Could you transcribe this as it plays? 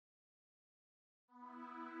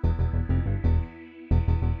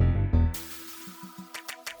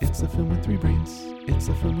It's a film with three brains. It's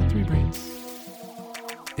a film with three brains.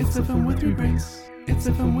 It's a film with three brains. It's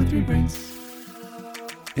a film with three brains.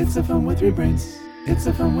 It's a film with three brains. It's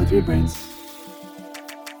a film with three brains.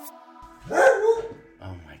 Oh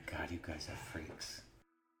my God, you guys are freaks.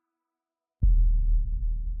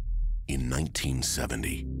 In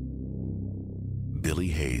 1970, Billy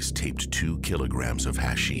Hayes taped 2 kilograms of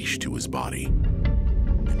hashish to his body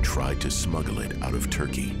and tried to smuggle it out of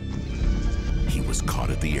Turkey. He was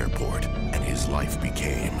caught at the airport, and his life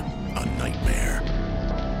became a nightmare.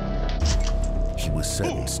 He was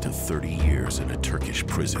sentenced to 30 years in a Turkish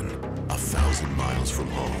prison, 1,000 miles from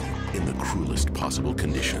home, in the cruelest possible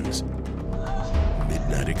conditions.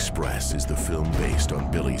 Midnight Express is the film based on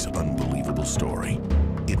Billy's unbelievable story.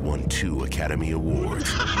 It won 2 Academy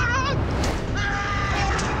Awards.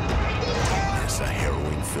 It's a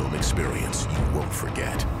harrowing film experience you won't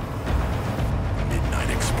forget.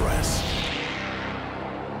 Midnight Express.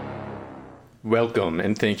 Welcome,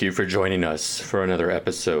 and thank you for joining us for another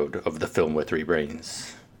episode of The Film with Three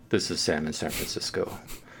Brains. This is Sam in San Francisco.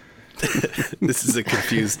 This is a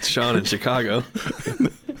confused Sean in Chicago.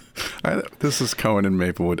 This is Cohen in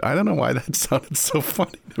Maplewood. I don't know why that sounded so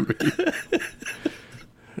funny to me.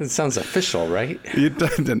 It sounds official, right? It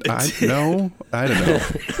doesn't. I don't know.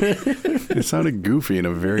 It sounded goofy in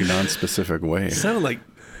a very non-specific way. It sounded like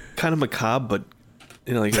kind of macabre, but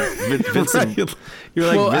you know, like Vincent. Right. You're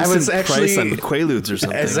like Well, I was Vincent Price on actually- Quaaludes or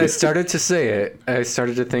something. As I started to say it, I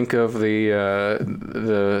started to think of the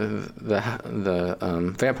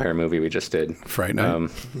vampire movie we just did. Fright Night?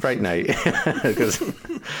 Fright Night. 'Cause-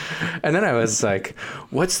 and then I was like,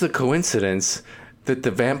 what's the coincidence that the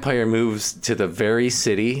vampire moves to the very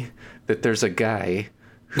city that there's a guy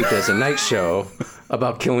who does a night show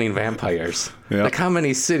about killing vampires? Yeah. Like, how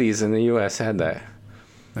many cities in the U.S. had that?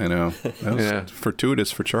 I know. That was fortuitous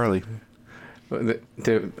for Charlie.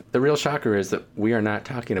 The real shocker is that we are not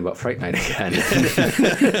talking about Fright Night again.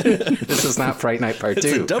 This is not Fright Night Part 2.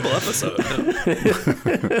 It's a double episode.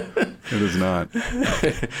 It is not.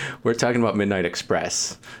 We're talking about Midnight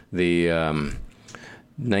Express, the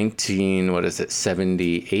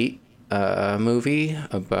 78 movie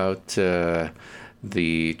about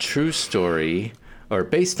the true story, or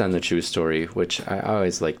based on the true story, which I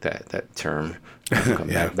always like that term. I'll come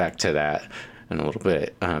back to that in a little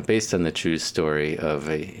bit. Based on the true story of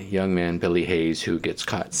a young man, Billy Hayes, who gets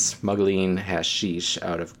caught smuggling hashish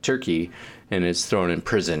out of Turkey and is thrown in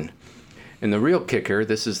prison. And the real kicker,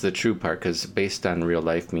 this is the true part, because based on real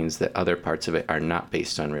life means that other parts of it are not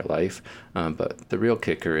based on real life. But the real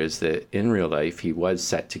kicker is that in real life, he was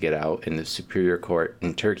set to get out, and the Superior Court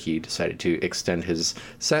in Turkey decided to extend his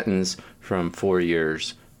sentence from 4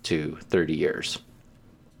 years to 30 years.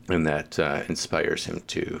 And that inspires him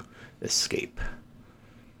to escape.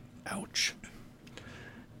 Ouch.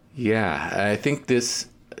 Yeah, I think this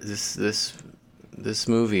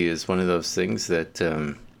movie is one of those things that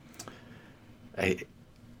I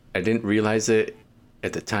didn't realize it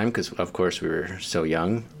at the time, because of course we were so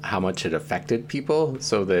young, how much it affected people,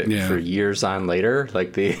 so that for years on later,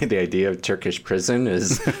 like the idea of Turkish prison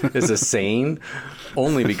is a saying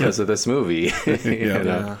only because of this movie. You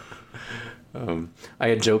know? I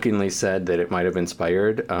had jokingly said that it might have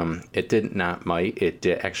inspired. It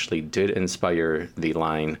actually did inspire the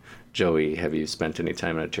line, "Joey, have you spent any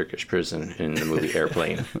time in a Turkish prison?" in the movie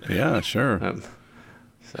Airplane. Yeah, sure.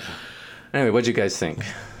 So anyway, what'd you guys think?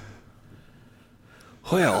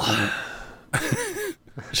 Well,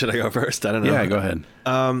 should I go first? I don't know. Yeah, go ahead.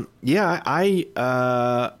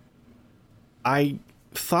 I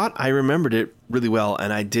thought I remembered it really well,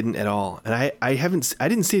 and I didn't at all. And I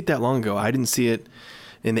didn't see it that long ago. I didn't see it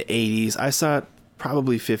in the 80s. I saw it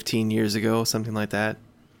probably 15 years ago, something like that.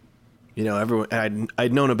 You know,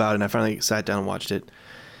 I'd known about it, and I finally sat down and watched it.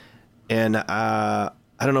 And I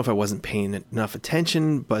don't know if I wasn't paying enough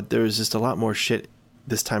attention, but there was just a lot more shit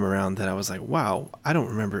this time around that I was like, wow, I don't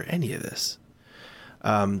remember any of this.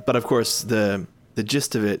 But of course, the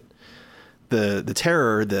gist of it, the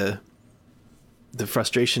terror, the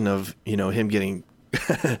frustration of, you know, him getting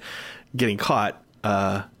caught,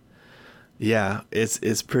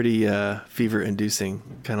 it's pretty fever inducing.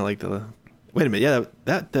 Kind of like wait a minute,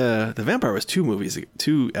 the vampire was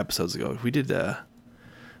 2 episodes ago. We did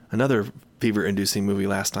another fever inducing movie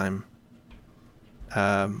last time.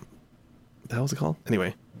 What the hell was it called?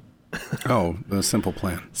 Anyway. The Simple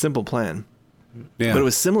Plan. Simple Plan. Yeah. But it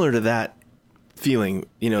was similar to that feeling,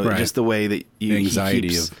 you know, Right. just the way that The anxiety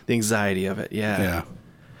the anxiety of it. Yeah.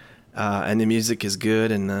 Yeah. And the music is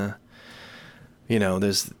good, and you know,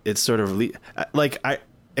 it's sort of like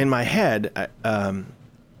in my head,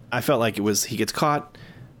 I felt like it was he gets caught,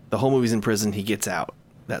 the whole movie's in prison, he gets out.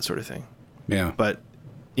 that sort of thing. Yeah. But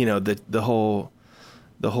the whole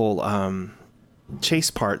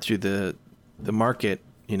chase part through the market,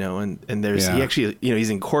 and there's he actually he's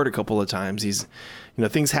in court a couple of times. He's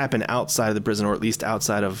things happen outside of the prison, or at least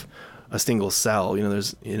outside of a single cell.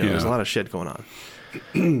 There's a lot of shit going on.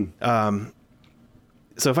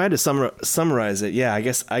 So if I had to summarize it, I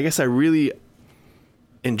guess I really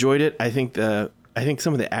enjoyed it. I think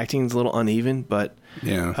some of the acting is a little uneven, but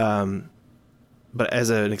but as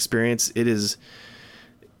an experience, it is,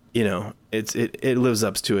 it lives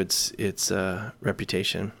up to its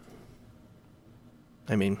reputation.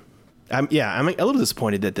 I mean, I'm a little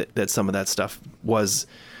disappointed that some of that stuff was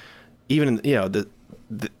even,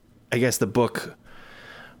 I guess the book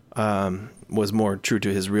was more true to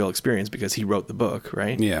his real experience because he wrote the book,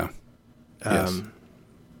 right? Yeah. Yes.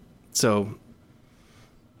 So,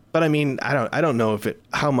 but I mean, I don't know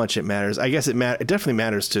how much it matters. I guess it definitely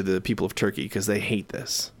matters to the people of Turkey because they hate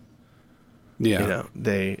this. Yeah.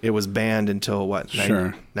 It was banned until what?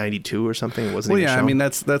 Sure. 92 or something. It wasn't. Well, even yeah. shown. I mean,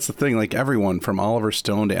 that's the thing. Like everyone from Oliver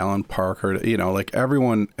Stone to Alan Parker, like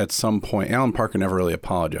everyone at some point. Alan Parker never really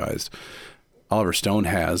apologized. Oliver Stone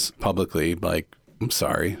has publicly, like, I'm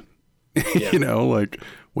sorry. Yeah. Like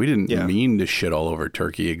we didn't mean to shit all over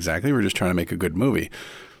Turkey exactly. We're just trying to make a good movie.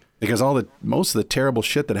 Because most of the terrible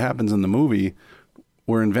shit that happens in the movie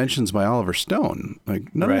were inventions by Oliver Stone.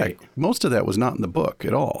 Like none of that, most of that was not in the book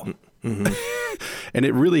at all. Mm-hmm. And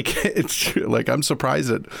it's like, I'm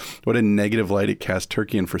surprised at what a negative light it cast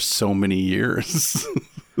Turkey in for so many years.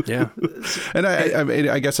 Yeah. And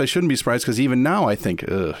I guess I shouldn't be surprised because even now I think,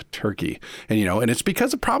 Turkey. And, and it's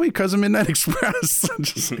probably because of Midnight Express.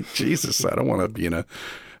 Just like, Jesus, I don't want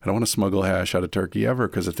to smuggle hash out of Turkey ever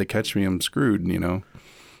because if they catch me, I'm screwed,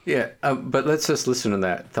 Yeah, but let's just listen to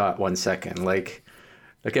that thought 1 second. Like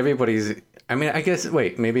everybody's. I mean, I guess.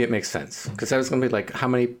 Wait, maybe it makes sense because I was going to be like, how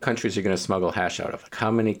many countries are you going to smuggle hash out of? Like,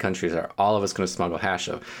 how many countries are all of us going to smuggle hash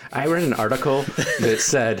of? I read an article that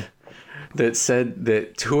said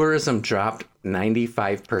that tourism dropped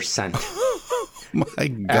 95%. My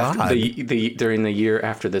God! During the year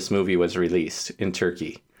after this movie was released in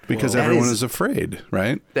Turkey. Because everyone is afraid,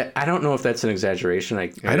 right? I don't know if that's an exaggeration.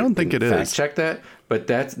 I don't think it is. Check that, but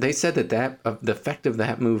they said that the effect of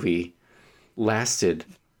that movie lasted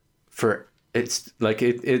for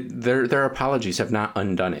their apologies have not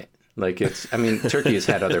undone it. Like I mean, Turkey has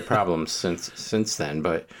had other problems since then,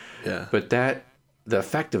 but the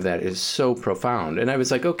effect of that is so profound. And I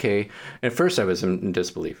was like, okay. At first, I was in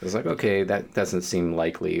disbelief. I was like, okay, that doesn't seem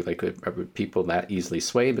likely. Like, are people that easily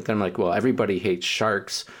swayed? But then I'm like, well, everybody hates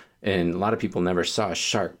sharks, and a lot of people never saw a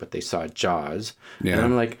shark, but they saw Jaws. Yeah. And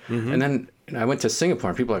I'm like, and then I went to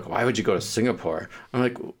Singapore, and people are like, why would you go to Singapore? I'm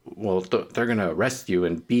like, well, they're gonna arrest you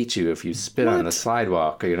and beat you if you spit on the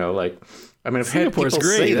sidewalk. Like. I mean, I've Singapore's had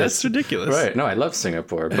people great. say That's ridiculous. Right. No, I love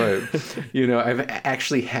Singapore. But, I've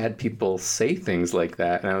actually had people say things like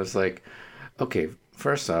that. And I was like, okay,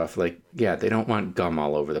 first off, they don't want gum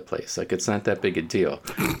all over the place. Like, it's not that big a deal.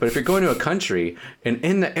 But if you're going to a country and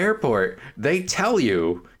in the airport, they tell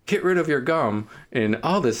you, get rid of your gum and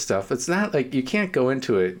all this stuff. It's not like you can't go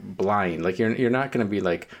into it blind. Like you're not going to be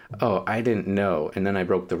like, oh, I didn't know, and then I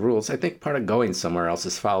broke the rules. I think part of going somewhere else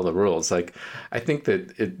is follow the rules. Like I think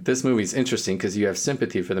that this movie's interesting because you have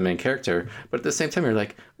sympathy for the main character, but at the same time you're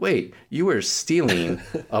like, wait, you were stealing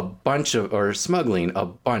or smuggling a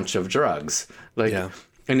bunch of drugs.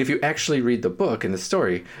 And if you actually read the book and the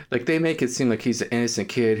story, they make it seem like he's an innocent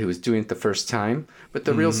kid who was doing it the first time. But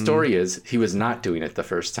the real story is he was not doing it the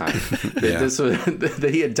first time. That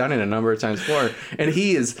he had done it a number of times before. And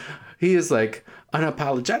he is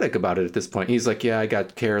unapologetic about it at this point. He's like, yeah, I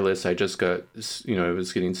got careless. I just got, I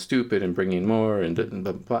was getting stupid and bringing more and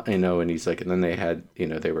and he's like, and then they had,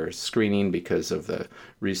 they were screening because of the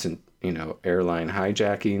recent, airline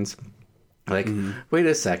hijackings. Wait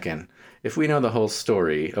a second. If we know the whole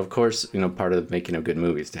story, of course, part of making a good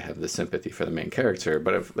movie is to have the sympathy for the main character.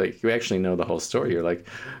 But if you actually know the whole story, you're like,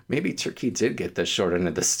 maybe Turkey did get the short end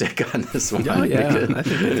of the stick on this one. Oh, yeah, I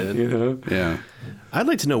think they did. Yeah. I'd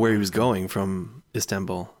like to know where he was going from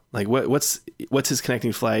Istanbul. Like, what's his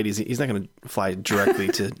connecting flight? He's not going to fly directly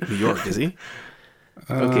to New York, is he?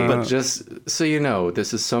 Okay, but just so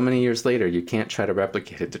this is so many years later, you can't try to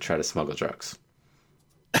replicate it to try to smuggle drugs.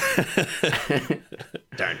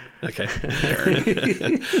 Darn. Okay.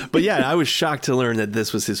 Darn. But yeah, I was shocked to learn that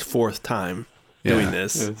this was his fourth time doing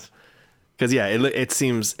this. Because it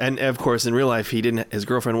seems, and of course in real life his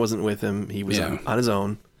girlfriend wasn't with him. He was on his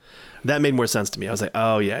own. That made more sense to me. I was like,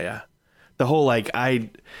 oh yeah. The whole I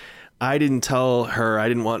didn't tell her, I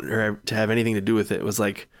didn't want her to have anything to do with it. It was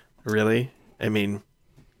like, really? I mean,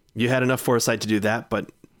 you had enough foresight to do that, but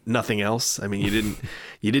nothing else. I mean,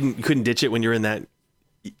 you couldn't ditch it when you're in that.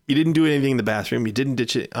 You didn't do anything in the bathroom. You didn't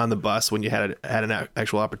ditch it on the bus when you had an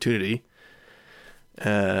actual opportunity.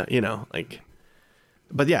 But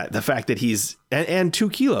yeah, the fact that he's and 2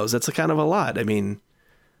 kilos, that's a kind of a lot. I mean,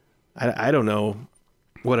 I don't know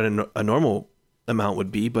what a normal amount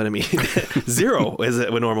would be, but I mean, 0 is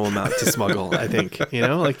a normal amount to smuggle, I think,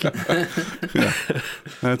 Yeah.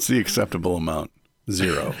 That's the acceptable amount.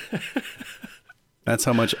 0. That's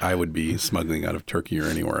how much I would be smuggling out of Turkey or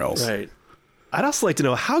anywhere else. Right. I'd also like to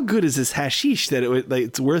know, how good is this hashish that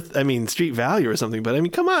it's worth, I mean, street value or something, but I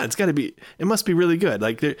mean, come on, it must be really good.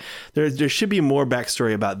 Like there should be more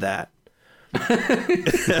backstory about that.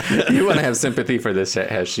 You want to have sympathy for this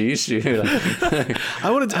hashish. I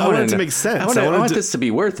want it to make sense. I want this to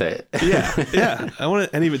be worth it. Yeah. I want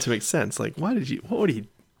any of it to make sense. Like, what are you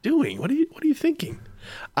doing? What are you thinking?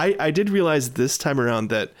 I did realize this time around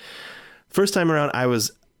that first time around I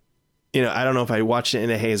was, I don't know if I watched it in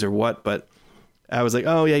a haze or what, but I was like,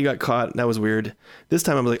 oh yeah, you got caught. That was weird. This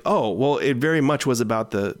time I was like, oh, well, it very much was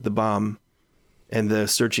about the bomb and the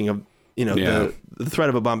searching of, the threat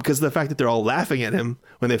of a bomb, because of the fact that they're all laughing at him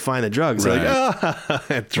when they find the drugs. Right. They're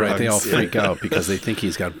like, drugs. Right. They all freak out because they think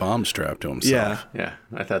he's got bombs strapped to himself. Yeah.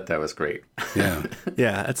 I thought that was great. Yeah.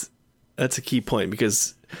 Yeah. That's a key point,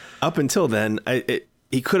 because up until then,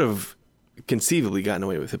 he could have conceivably gotten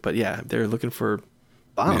away with it. But yeah, they're looking for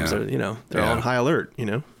bombs. Yeah. They're all on high alert,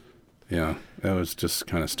 Yeah, that was just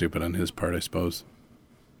kind of stupid on his part, I suppose.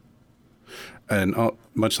 And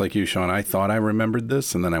much like you, Sean, I thought I remembered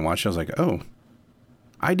this, and then I watched it, I was like, oh,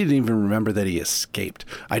 I didn't even remember that he escaped.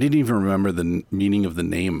 I didn't even remember the meaning of the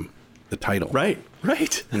name, the title. Right.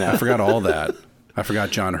 No. I forgot all that. I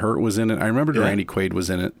forgot John Hurt was in it. I remembered Randy Quaid was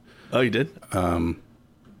in it. Oh, you did? I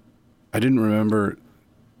didn't remember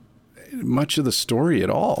much of the story at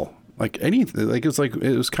all. Like anything,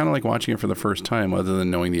 it was kind of like watching it for the first time, other than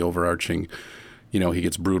knowing the overarching, he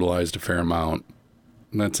gets brutalized a fair amount.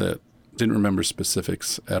 And that's it. Didn't remember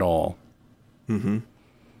specifics at all. Mm-hmm.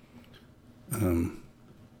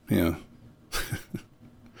 Yeah.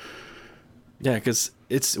 Yeah, because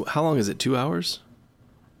how long is it? 2 hours?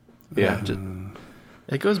 Yeah.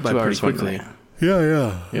 It goes by 2 pretty hours quickly.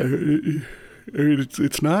 Yeah. I mean,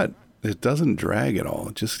 it's not. It doesn't drag at all.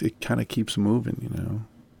 It kind of keeps moving.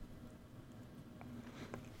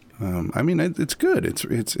 I mean, it's good.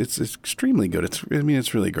 It's extremely good.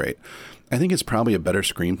 It's really great. I think it's probably a better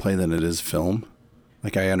screenplay than it is film.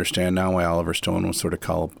 Like, I understand now why Oliver Stone was sort of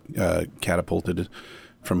catapulted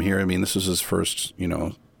from here. I mean, this was his first,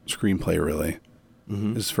 screenplay, really.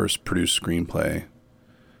 Mm-hmm. His first produced screenplay.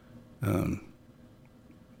 And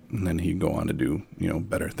then he'd go on to do,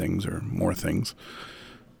 better things or more things.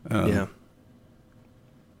 Yeah.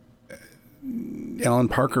 Alan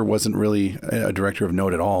Parker wasn't really a director of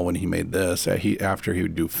note at all when he made this. After he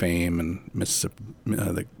would do Fame and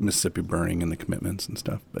the Mississippi Burning and The Commitments and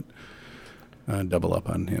stuff, but double up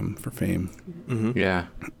on him for Fame. Mm-hmm. Yeah.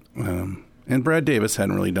 And Brad Davis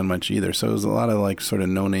hadn't really done much either, so it was a lot of sort of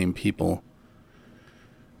no-name people.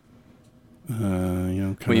 Well,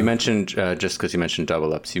 you mentioned just because you mentioned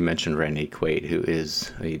double ups, you mentioned Randy Quaid, who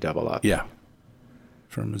is a double up. Yeah.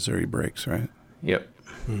 From Missouri Breaks, right? Yep.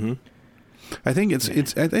 Mm-hmm. I think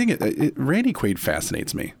Randy Quaid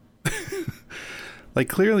fascinates me. Like,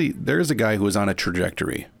 clearly there's a guy who was on a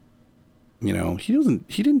trajectory. He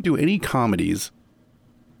didn't do any comedies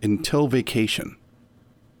until Vacation.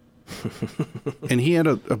 And he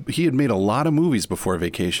had made a lot of movies before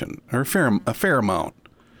Vacation, or a fair amount.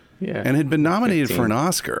 Yeah. And had been nominated 15. for an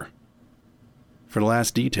Oscar for The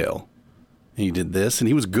Last Detail. And he did this, and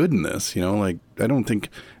he was good in this,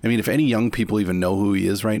 if any young people even know who he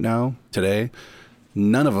is right now, today,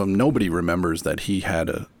 nobody remembers that he had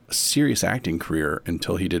a serious acting career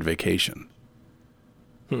until he did Vacation.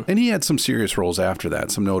 And he had some serious roles after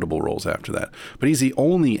that, some notable roles after that. But he's the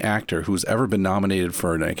only actor who's ever been nominated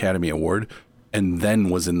for an Academy Award and then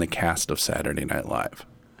was in the cast of Saturday Night Live.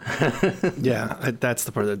 Yeah, that's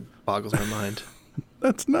the part that boggles my mind.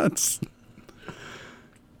 That's nuts.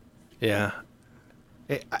 Yeah.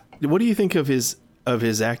 What do you think of his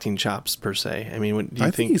acting chops per se? I mean, I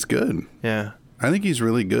think he's good. Yeah. I think he's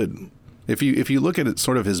really good. If you look at it,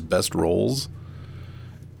 sort of his best roles,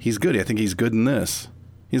 he's good. I think he's good in this.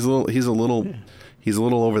 He's a little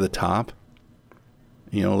over the top.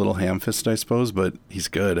 A little ham-fisted, I suppose, but he's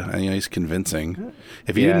good. He's convincing.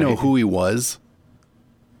 If you didn't know who he was,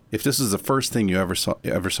 if this is the first thing you ever saw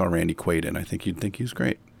Randy Quaid in, I think you'd think he's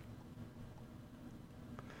great.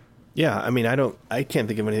 Yeah, I mean, I can't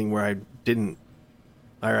think of anything where I didn't.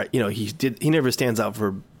 All right, he never stands out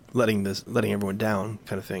for letting everyone down,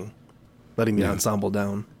 kind of thing. letting the ensemble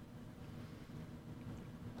down.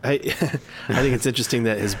 I think it's interesting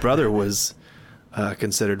that his brother was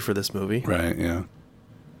considered for this movie. Right. Yeah.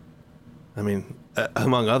 I mean,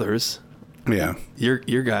 among others. Yeah.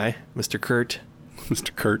 Your guy, Mr. Kurt.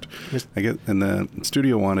 Mr. Kurt. I guess, and the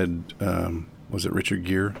studio wanted, was it Richard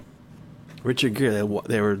Gere? Richard Gere.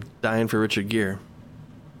 They were dying for Richard Gere.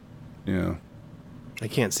 Yeah. I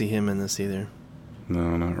can't see him in this either.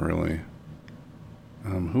 No, not really.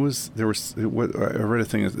 I read a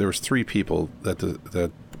thing. There was 3 people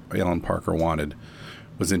that Alan Parker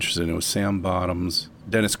was interested in. It was Sam Bottoms,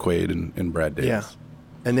 Dennis Quaid, and Brad Davis. Yeah.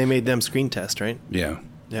 And they made them screen test, right? Yeah.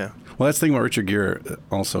 Yeah. Well, that's the thing about Richard Gere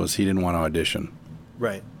also is he didn't want to audition.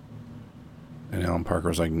 Right. And Alan Parker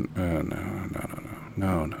was like,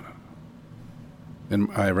 no. And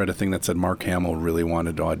I read a thing that said Mark Hamill really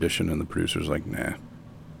wanted to audition, and the producer's like, nah.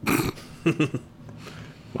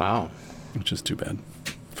 Wow. Which is too bad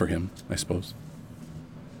for him, I suppose.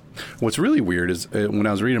 What's really weird is when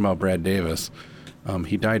I was reading about Brad Davis,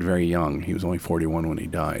 he died very young. He was only 41 when he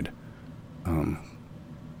died.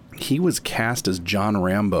 He was cast as John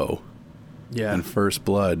Rambo in First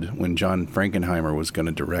Blood when John Frankenheimer was going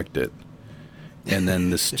to direct it. And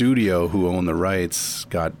then the studio who owned the rights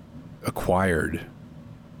got acquired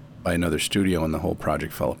by another studio, and the whole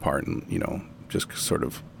project fell apart and, just sort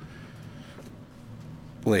of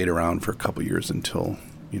laid around for a couple years until,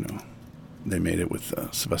 they made it with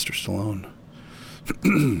Sylvester Stallone.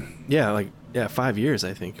 5 years,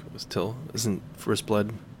 I think, was till. Isn't First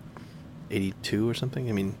Blood 82 or something?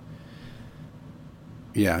 I mean...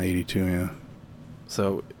 Yeah, 82, yeah.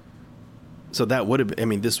 So that would have... I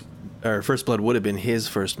mean, First Blood would have been his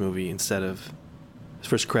first movie his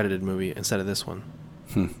first credited movie instead of this one.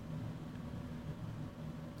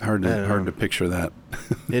 Hard to picture that.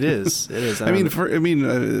 It is.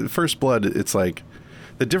 First Blood, it's like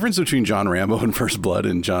the difference between John Rambo and First Blood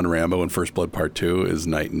and John Rambo and First Blood Part 2 is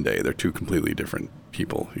night and day. They're two completely different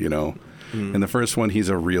people, In the first one, he's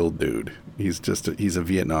a real dude. He's a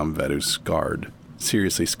Vietnam vet who's scarred,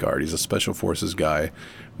 seriously scarred. He's a special forces guy,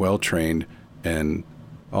 well trained and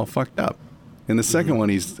all fucked up. In the second one,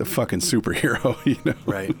 he's a fucking superhero,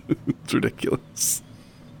 Right. It's ridiculous.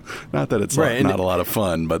 Not that it's not a lot of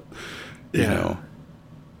fun, but you know.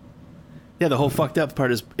 Yeah, the whole fucked up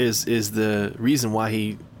part is the reason why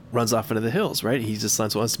he runs off into the hills, right? He just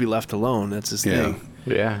wants to be left alone. That's his thing.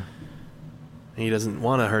 Yeah. He doesn't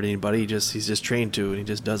want to hurt anybody. He's just trained to, and he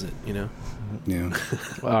just does it, Yeah.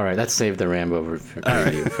 Well, all right, let's save the Rambo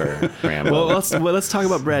review for Rambo. Well, let's talk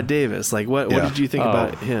about Brad Davis. Like, what did you think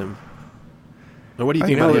about him? Or what do you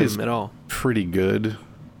think about him at all? Pretty good,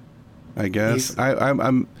 I guess.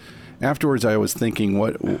 I'm afterwards. I was thinking,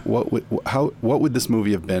 what would this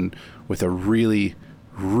movie have been with a really,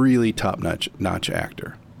 really top-notch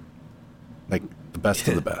actor, like the best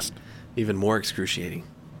of the best? Even more excruciating.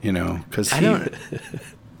 Because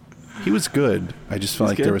he was good. I just felt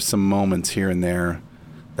like there was some moments here and there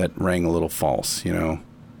that rang a little false. It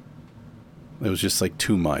was just like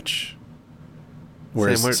too much.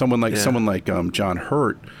 Whereas someone like John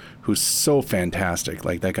Hurt, who's so fantastic,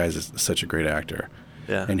 like that guy's such a great actor,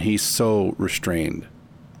 and he's so restrained.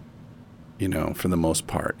 For the most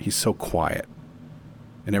part, he's so quiet,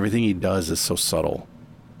 and everything he does is so subtle.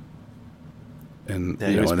 And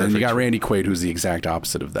and then you got Randy Quaid, who's the exact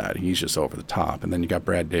opposite of that. He's just over the top, and then you got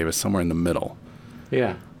Brad Davis somewhere in the middle.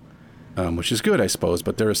 Yeah. Which is good, I suppose.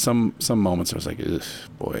 But there are some moments I was like, ugh,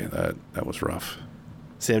 boy, that was rough.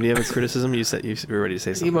 Sam, do you have a criticism? You said you were ready to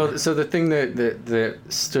say something. Well, so the thing that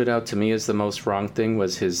stood out to me as the most wrong thing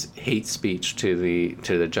was his hate speech to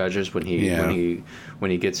the judges when he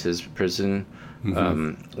gets his prison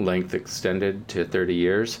length extended to 30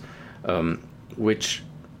 years, which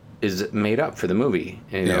is made up for the movie.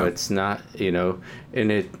 It's not. And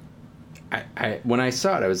it. I when I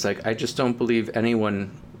saw it, I was like, I just don't believe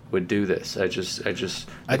anyone would do this. I think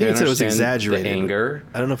it was exaggerated. The anger.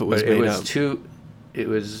 I don't know if it was made up. It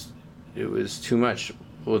was too much.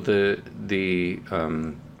 Well,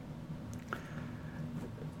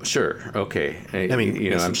 sure, okay. I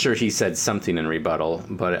mean, I'm sure he said something in rebuttal,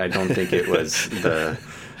 but I don't think it was the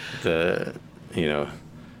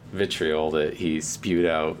vitriol that he spewed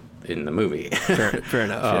out in the movie. Fair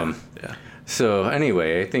enough. Yeah. So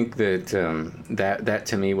anyway, I think that that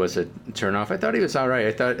to me was a turnoff. I thought he was all right.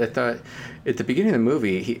 I thought at the beginning of the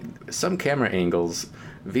movie, some camera angles,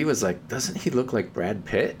 V was like, doesn't he look like Brad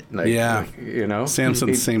Pitt? Sam said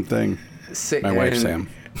the same thing. My wife, Sam.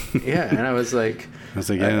 Yeah, and I was like,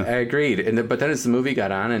 yeah. I agreed. But then as the movie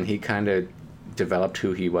got on and he kind of developed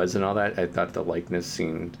who he was and all that, I thought the likeness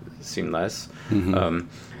seemed less. Mm-hmm.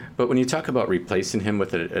 But when you talk about replacing him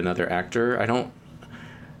with another actor, I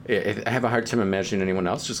have a hard time imagining anyone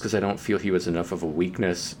else, just because I don't feel he was enough of a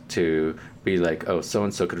weakness to be like, oh,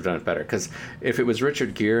 so-and-so could have done it better. Because if it was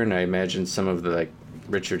Richard Gere, and I imagine some of the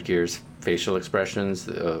Richard Gere's facial expressions,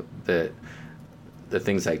 the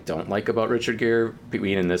things I don't like about Richard Gere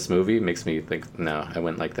being in this movie makes me think, no, I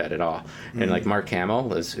wouldn't like that at all. Mm-hmm. And Mark Hamill,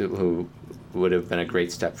 who would have been a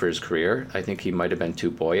great step for his career, I think he might have been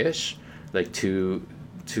too boyish, too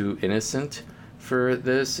innocent for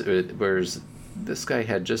this, whereas this guy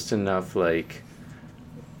had just enough, I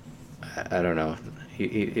don't know,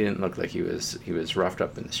 he didn't look like he was roughed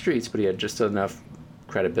up in the streets, but he had just enough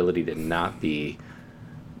credibility to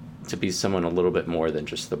be someone a little bit more than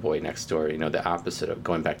just the boy next door, the opposite of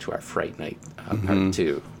going back to our Fright Night part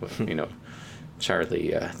 2,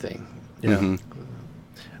 Charlie thing. Yeah. Mm-hmm.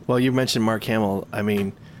 Well, you mentioned Mark Hamill. I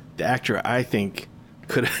mean, the actor I think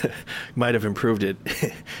might have improved it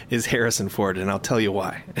is Harrison Ford, and I'll tell you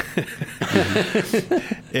why.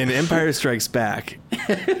 In Empire Strikes Back,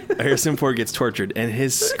 Harrison Ford gets tortured, and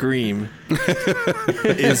his scream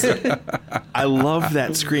is... I love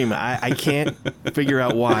that scream. I can't figure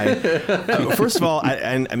out why. First of all,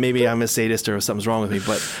 and maybe I'm a sadist or something's wrong with me,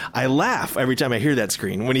 but I laugh every time I hear that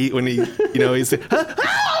scream. When he he's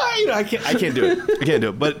like, I can't do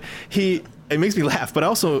it. But it makes me laugh, but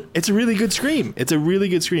also it's a really good scream.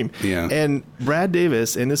 Yeah. And Brad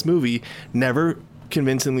Davis in this movie never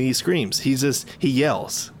convincingly screams. He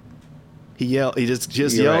yells. He just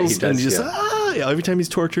yells, right, and just every time he's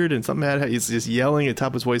tortured and something bad, he's just yelling at the top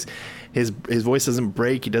of his voice. His voice doesn't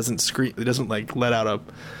break. He doesn't scream. He doesn't let out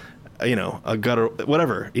a gut or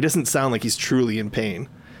whatever. He doesn't sound like he's truly in pain.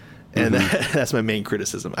 And that's my main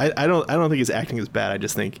criticism. I don't think his acting is bad. I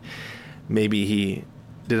just think maybe he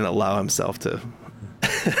didn't allow himself to.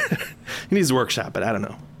 He needs to workshop it. I don't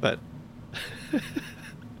know, but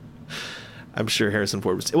I'm sure Harrison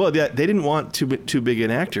Ford was. Well, they didn't want too big an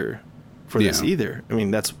actor for this either. I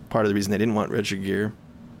mean, that's part of the reason they didn't want Richard Gere.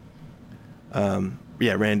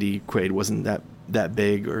 Randy Quaid wasn't that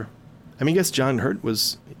big, or I mean, I guess John Hurt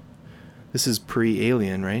was. This is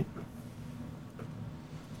pre-Alien, right?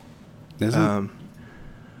 Is it?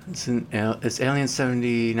 It's Alien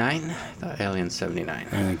 79? I thought Alien 79. I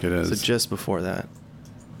think it is. So just before that.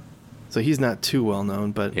 So he's not too well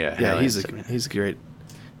known, but he's great.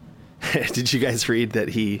 Did you guys read that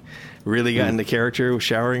he really got into character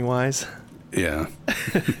showering wise? Yeah.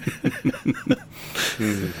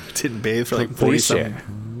 Didn't bathe for 40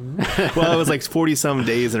 some. Well, it was 40 some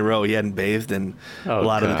days in a row he hadn't bathed, and a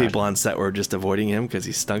lot of the people on set were just avoiding him because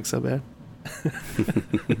he stunk so bad.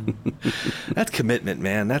 That's commitment,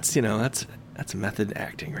 man. That's method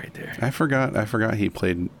acting right there. I forgot he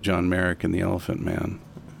played John Merrick in The Elephant Man.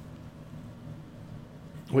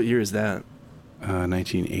 What year is that?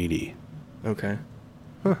 1980. Okay.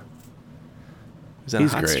 Huh. He's on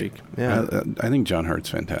He's a hot great. streak. Yeah. I think John Hurt's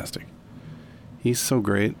fantastic. He's so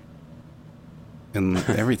great in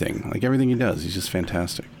everything. Everything he does, he's just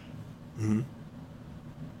fantastic. Mm-hmm.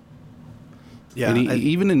 Yeah. And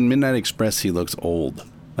even in Midnight Express, he looks old.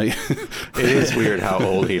 It is weird how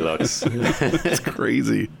old he looks. It's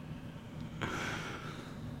crazy.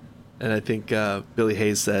 And I think Billy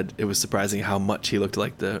Hayes said it was surprising how much he looked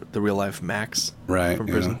like the real life Max from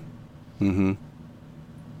prison. Yeah. Mm-hmm.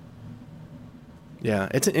 Yeah,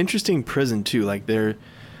 it's an interesting prison too. They're,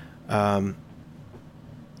 I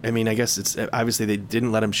mean, I guess it's obviously they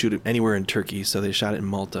didn't let him shoot it anywhere in Turkey, so they shot it in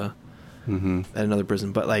Malta at another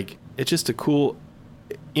prison. But it's just a cool,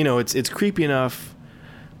 it's creepy enough,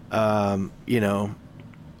 old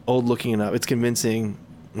looking enough. It's convincing.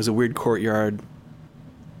 There's a weird courtyard.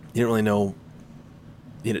 You don't really know.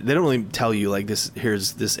 They don't really tell you this.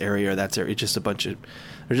 Here's this area or that's area. It's just a bunch of.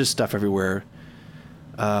 There's just stuff everywhere.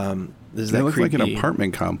 They look like an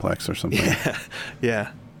apartment complex or something.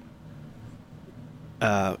 Yeah.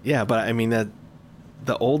 But I mean that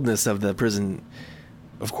the oldness of the prison,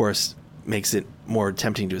 of course, makes it more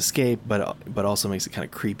tempting to escape, but also makes it kind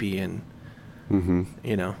of creepy and I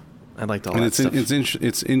liked all that stuff.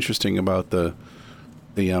 It's interesting about the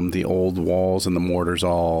old walls and the mortar's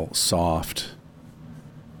all soft,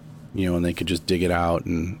 and they could just dig it out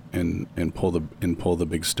and pull the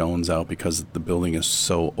big stones out because the building is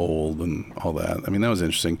so old and all that. I mean, that was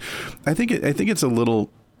interesting. I think it's a little.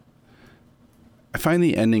 I find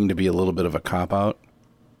the ending to be a little bit of a cop-out.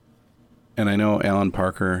 And I know Alan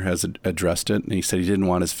Parker has addressed it, and he said he didn't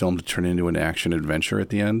want his film to turn into an action-adventure at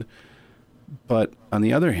the end. But on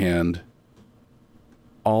the other hand,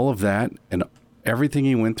 all of that and everything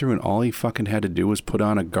he went through and all he fucking had to do was put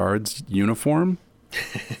on a guard's uniform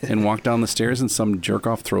and walk down the stairs and some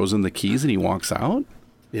jerk-off throws him the keys and he walks out?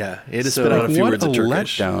 Yeah, it had to So, spit out a few What words a of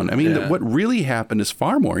Turkish. letdown. I mean, Yeah. what really happened is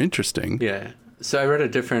far more interesting. Yeah. So I read a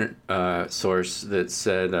different source that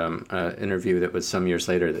said, interview that was some years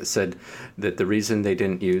later, that said that the reason they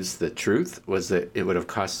didn't use the truth was that it would have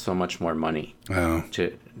cost so much more money Oh,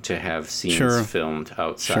 to have scenes Sure. filmed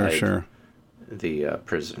outside sure. the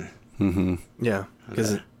prison. Yeah,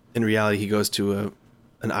 because in reality, he goes to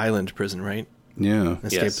an island prison, right? Yeah.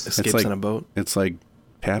 Yes. Escapes like- on a boat. It's like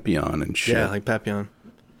Papillon and shit. Yeah, like Papillon.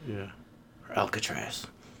 Yeah. Or Alcatraz.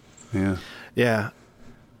 Yeah. Yeah.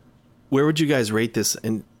 Where would you guys rate this?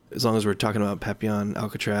 And as long as we're talking about Papillon,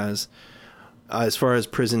 Alcatraz, as far as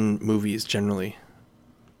prison movies generally.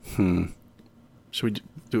 Should we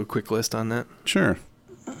do a quick list on that? Sure.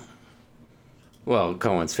 Well,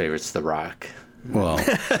 Cohen's favorite's The Rock. Well,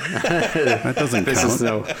 that doesn't This count. is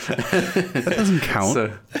no. That doesn't count.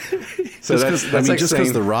 So just that's like because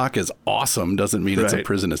saying, The Rock is awesome doesn't mean it's a Right.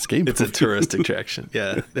 prison escape. It's a movie. tourist attraction.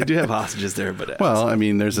 Yeah, they do have hostages there, but Well, I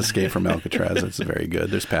mean, there's Escape from Alcatraz. It's very good.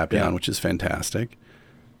 There's Papillon, which is fantastic.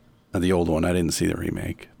 The old one, I didn't see the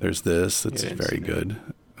remake. There's this. It's Yeah, I didn't very see good.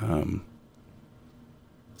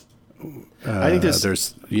 I think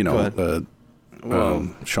There's, you know, Go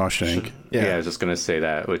Shawshank. yeah, I was just gonna say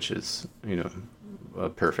that, which is a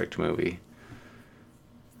perfect movie.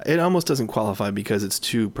 it almost doesn't qualify because it's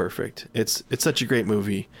too perfect. It's such a great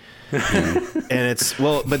movie, and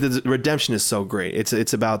but the redemption is so great. It's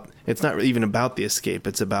not even about the escape.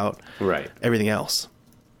 It's about Right. everything else.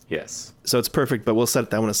 Yes. So it's perfect, but we'll set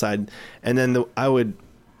that one aside. And then I would,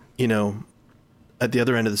 at the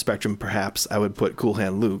other end of the spectrum, perhaps I would put Cool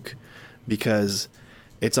Hand Luke, because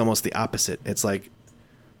it's almost the opposite. It's like,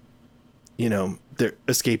 their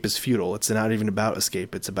escape is futile. It's not even about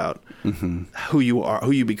escape. It's about who you are,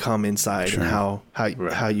 who you become inside, Sure.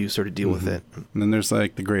 and how you sort of deal with it. And then there's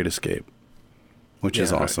like The Great Escape, which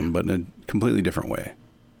is Yeah. awesome, but in a completely different way.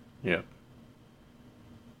 Yeah.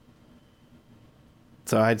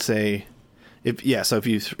 So I'd say, if you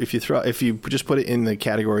just put it in the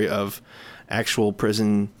category of actual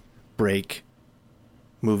prison break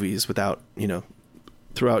movies without,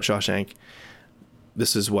 throughout Shawshank,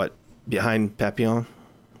 this is what, behind Papillon?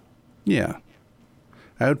 Yeah.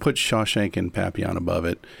 I would put Shawshank and Papillon above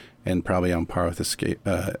it, and probably on par with Escape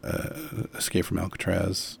from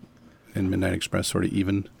Alcatraz and Midnight Express, sort of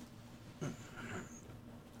even.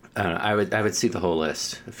 I would see the whole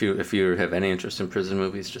list. If you have any interest in prison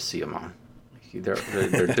movies, just see them all.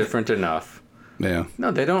 They're different enough. Yeah.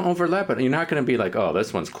 No, they don't overlap. But you're not going to be like, oh,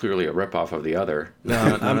 this one's clearly a ripoff of the other.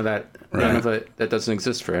 No, none of that. None of it. That doesn't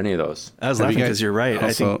exist for any of those. I was Have laughing you guys- because you're right. I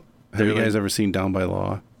Also, think have you they're guys like- ever seen Down by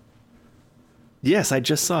Law, Yes, I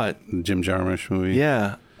just saw it. the Jim Jarmusch movie?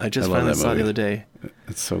 Yeah, I just I love finally that saw it the movie. other day.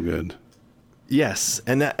 It's so good. Yes,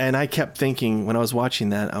 and I kept thinking when I was watching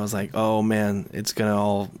that, I was like, oh man, it's gonna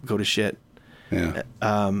all go to shit. Yeah.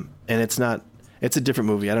 And it's not. It's a different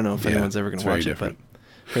movie. I don't know if Yeah, anyone's ever it's gonna very watch different. it,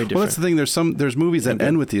 but very different. Well, that's the thing. There's movies that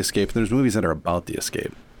end with the escape, and there's movies that are about the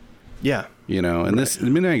escape. Yeah, And this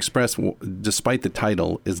Midnight Express, despite the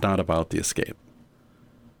title, is not about the escape.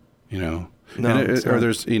 No, and it's or not.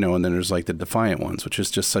 there's and then there's like the Defiant Ones, which is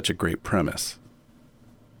just such a great premise,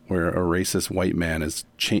 where a racist white man is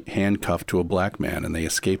handcuffed to a black man and they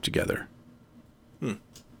escape together.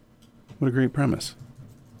 What a great premise!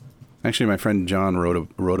 Actually, my friend John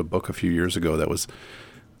wrote a book a few years ago that was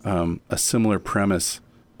a similar premise,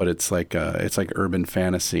 but it's like urban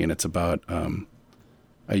fantasy, and it's about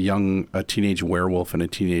a teenage werewolf and a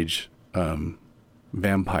teenage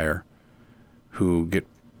vampire who get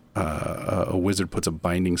a wizard puts a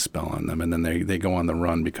binding spell on them, and then they go on the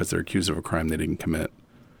run because they're accused of a crime they didn't commit.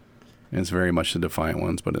 And it's very much the Defiant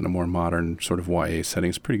Ones, but in a more modern sort of YA setting.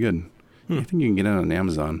 It's pretty good. I think you can get it on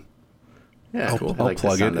Amazon. Yeah, cool. I'll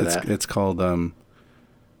plug it. It's called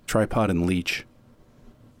Tripod and Leech.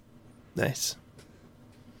 nice.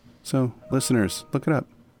 So, listeners, look it up.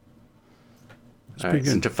 It's All pretty right,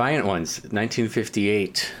 so good. Defiant Ones,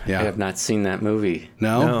 1958. Yeah. I have not seen that movie.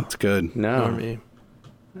 No, No. it's good. No. Nor me.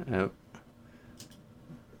 I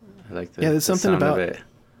like the, Yeah, there's the something sound of about it.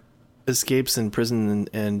 Escapes in prison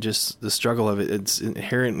and just the struggle of it. It's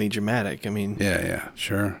inherently dramatic. I mean, Yeah,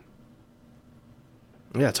 sure.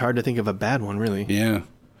 yeah, it's hard to think of a bad one, really. Yeah.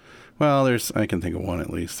 Well, I can think of one at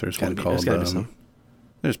least. There's one called. There's gotta be some.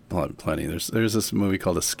 There's plenty. There's this movie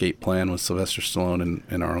called Escape Plan with Sylvester Stallone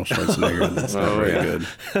and Arnold Schwarzenegger. That's not very good.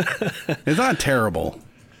 It's not terrible.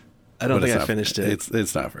 I don't but think it's I not- finished it.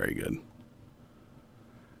 It's not very good.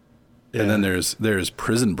 Yeah. And then there's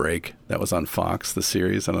Prison Break that was on Fox, the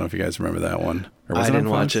series. I don't know if you guys remember that one. Or was I it on didn't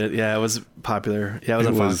watch Fox? it. Yeah, it was popular. Yeah, it was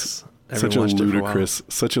on Fox. such a Everyone watched it for a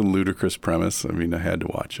while. ludicrous premise. I mean, I had to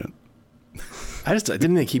watch it.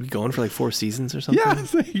 Didn't they keep going for like 4 seasons or something?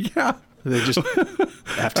 Yeah. They just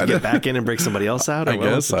have to get back in and break somebody else out? I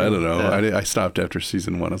guess. I don't know. I stopped after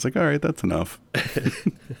season 1. I was like, all right, that's enough.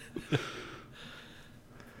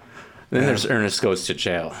 Then there's Ernest Goes to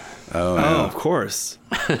Jail. Oh, yeah. Of course.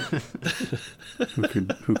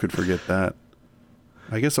 Who could forget that?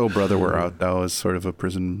 I guess Oh Brother, We're Out Thou is sort of a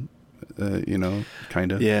prison,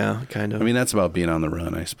 kind of. Yeah, kind of. I mean, that's about being on the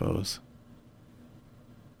run, I suppose.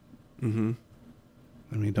 Mm-hmm.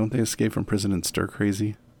 I mean, don't they escape from prison in Stir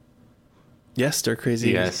Crazy? Yes, Stir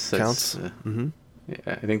Crazy yes, counts. Yeah,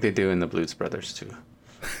 I think they do in the Blues Brothers too.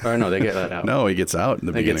 Or no, they get let out. No, he gets out in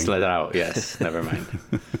the beginning. He gets let out, yes. Never mind.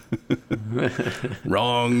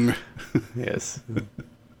 Wrong. Yes.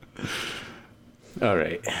 All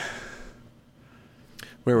right.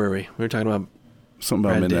 Where were we? We were talking about something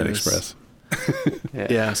about Brad Midnight Davis. Express.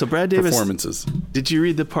 Yeah. So Brad Davis performances. Did you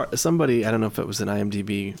read the part? Somebody, I don't know if it was an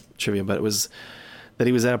IMDb trivia, but it was that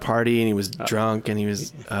he was at a party and he was drunk and he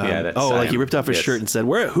was he ripped off his shirt and said,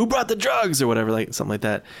 "Who brought the drugs?" or whatever, like something like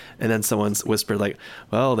that. And then someone whispered, like,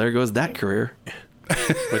 "Well, there goes that career,"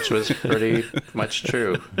 which was pretty much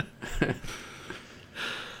true.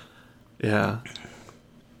 Yeah.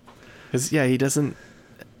 Because he doesn't.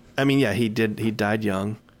 I mean, he did. He died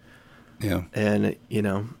young. Yeah. And he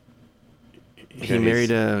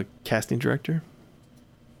married a casting director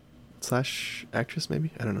 / actress,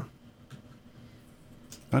 maybe. I don't know.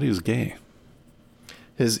 Thought he was gay.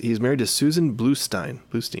 He's married to Susan Bluestein.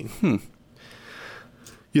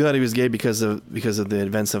 You thought he was gay because of the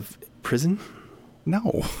events of prison?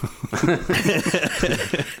 No.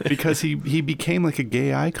 Because he became like a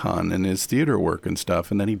gay icon in his theater work and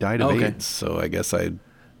stuff, and then he died of AIDS. So I guess I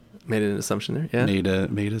made an assumption there. Yeah. Made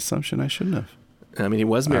an assumption I shouldn't have. I mean, he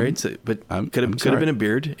was married, but could have been a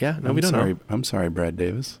beard. Yeah. No, we don't know. I'm sorry, Brad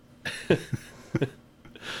Davis.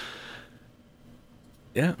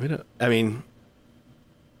 Yeah, we don't. I mean,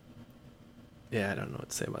 I don't know what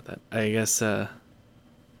to say about that. I guess. No.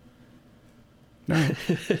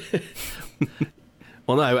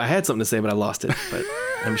 Well, no, I had something to say, but I lost it. But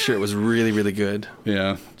I'm sure it was really, really good.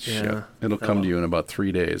 Yeah. Shit. It'll come to you in about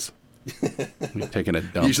 3 days. You're taking a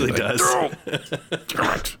dump. Usually does.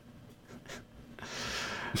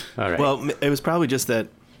 All right. Well, it was probably just that.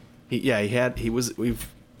 We've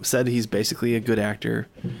said he's basically a good actor,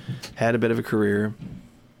 had a bit of a career.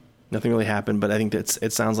 Nothing really happened, but I think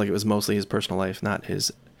it sounds like it was mostly his personal life, not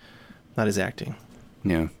his acting.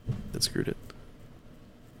 Yeah, that screwed it.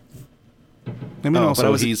 I mean,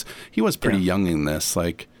 also he was pretty young in this.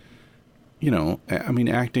 Like, I mean,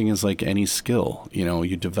 acting is like any skill.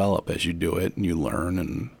 You develop as you do it, and you learn.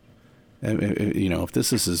 And if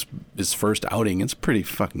this is his first outing, it's pretty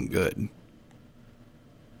fucking good.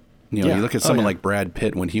 You look at someone like Brad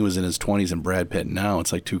Pitt when he was in his 20s and Brad Pitt now,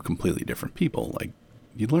 it's like two completely different people. Like,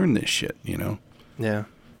 you learn this shit, Yeah.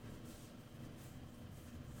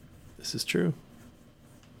 This is true.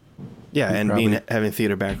 Yeah, and having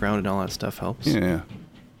theater background and all that stuff helps. Yeah.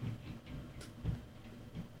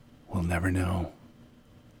 We'll never know.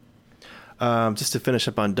 Just to finish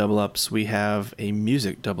up on double ups, we have a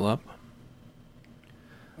music double up.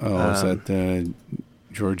 Oh, is that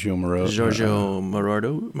Giorgio Moroder? Giorgio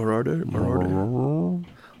Moroder.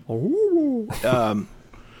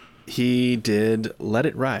 He did Let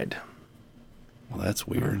It Ride. Well, that's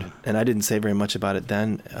weird. And I didn't say very much about it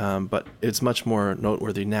then, but it's much more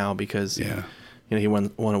noteworthy now because he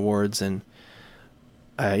won awards, and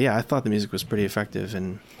I thought the music was pretty effective,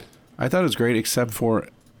 and I thought it was great, except for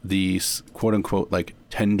the quote unquote like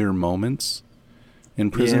tender moments in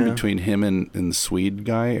prison between him and the Swede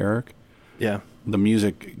guy Eric. Yeah, the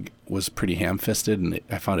music was pretty ham-fisted, and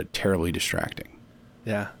I found it terribly distracting.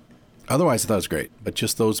 Yeah. Otherwise, I thought it was great, but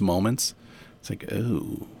just those moments, it's like,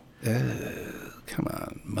 oh, come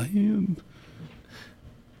on, man.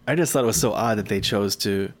 I just thought it was so odd that they chose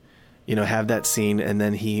to, have that scene, and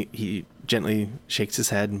then he gently shakes his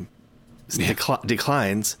head and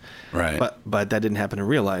declines. Right. But that didn't happen in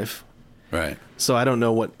real life. Right. So I don't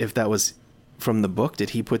know if that was from the book. Did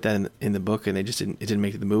he put that in the book and it didn't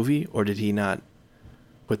make it the movie, or did he not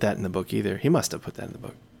put that in the book either? He must have put that in the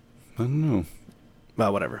book. I don't know.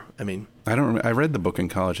 Well, whatever. I mean, I don't remember. I read the book in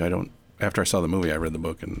college. After I saw the movie, I read the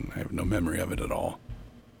book, and I have no memory of it at all.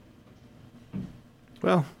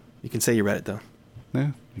 Well, you can say you read it, though.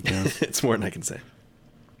 Yeah, I guess. It's more than I can say.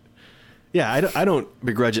 Yeah, I don't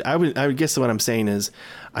begrudge it. I would guess what I'm saying is,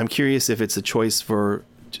 I'm curious if it's a choice for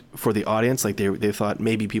the audience, like they thought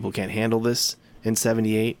maybe people can't handle this in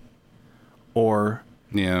 '78, or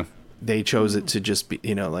they chose it to just be,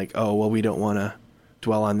 like, oh well, we don't want to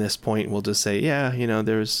dwell on this point. We'll just say,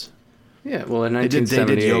 there's. Yeah, well, in 1978,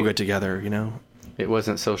 they did yoga together, it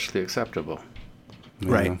wasn't socially acceptable.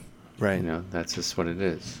 Right. Right. You know, that's just what it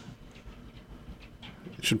is.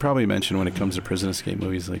 Should probably mention when it comes to prison escape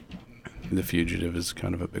movies, like The Fugitive is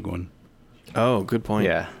kind of a big one. Oh, good point.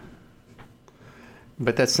 Yeah.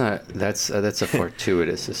 But that's a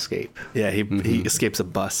fortuitous escape. Yeah, he escapes a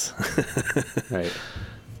bus. Right.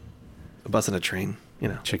 A bus and a train, you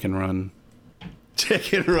know. Chicken Run.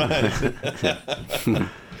 Chicken Run.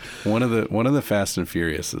 One of the Fast and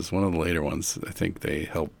Furious is one of the later ones. I think they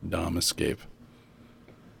help Dom escape.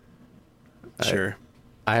 Sure.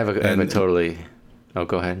 I have a totally... Oh,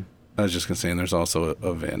 go ahead. I was just going to say, and there's also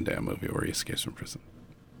a Van Damme movie where he escapes from prison.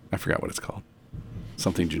 I forgot what it's called.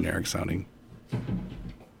 Something generic sounding.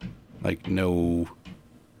 Like no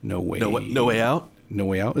way. No Way Out? No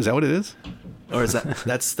Way Out? Is that what it is? Or is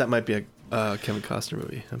that might be a Kevin Costner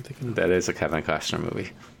movie, I'm thinking. That is a Kevin Costner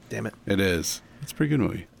movie. Damn it. It is. It's a pretty good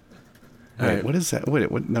movie. All right. What is that? Wait,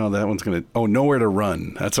 what? No, that one's going to... Oh, Nowhere to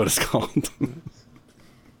Run. That's what it's called.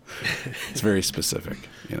 It's very specific,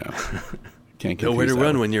 you know. Can't get Nowhere to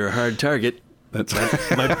run when you're a hard target. That's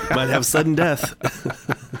might have sudden death.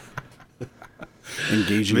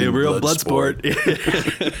 engaging Be a in real blood sport.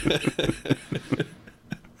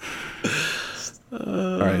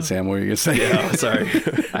 All right, Sam, what were you going to say? Yeah, sorry.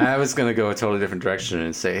 I was going to go a totally different direction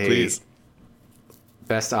and say, hey, Please.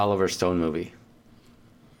 Best Oliver Stone movie.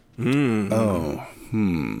 Oh,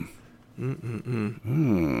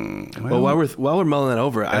 Well, while we're mulling that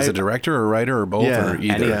over, as a director or writer or both Yeah, or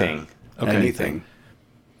either? Anything. Okay. Anything.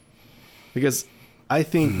 because I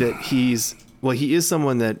think that he is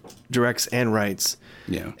someone that directs and writes.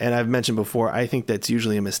 Yeah. And I've mentioned before, I think that's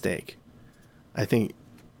usually a mistake. I think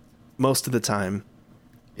most of the time,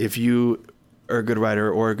 if you are a good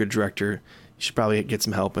writer or a good director, you should probably get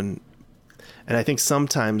some help. And I think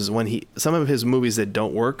sometimes some of his movies that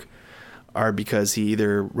don't work are because he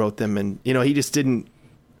either wrote them and, he just didn't,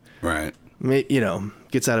 Right.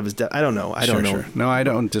 Gets out of his depth. I don't know. I don't know. Sure. No, I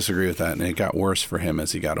don't disagree with that. And it got worse for him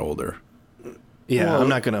as he got older. Yeah, Well, I'm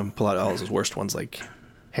not going to pull out all his worst ones like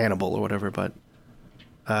Hannibal or whatever, but...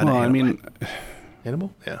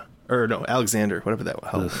 Hannibal? Yeah. Or no, Alexander, whatever that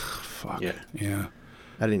was. Fuck. Yeah. Yeah.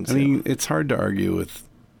 I didn't I see mean, it's hard to argue with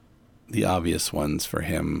the obvious ones for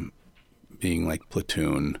him being like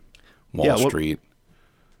Platoon, Wall Street,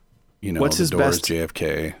 what's The his Doors, best-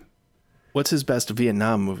 JFK. What's his best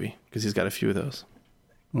Vietnam movie? Because he's got a few of those.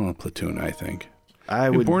 Well, Platoon, I think. I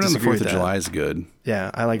And would Born on the disagree 4th of with that. July is good.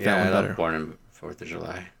 Yeah, I like Yeah, that I one love better. Born on 4th of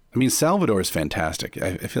July. I mean, Salvador is fantastic.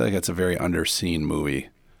 I feel like that's a very underseen movie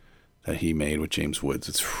that he made with James Woods.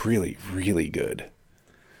 It's really, really good.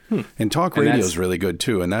 And Talk And Radio that's- is really good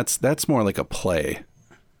too. And that's more like a play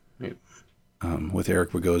Yep. with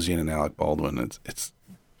Eric Bogosian and Alec Baldwin. It's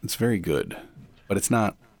very good, but it's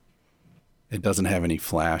not. It doesn't have any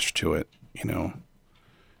flash to it.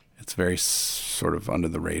 It's very sort of under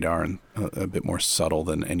the radar and a bit more subtle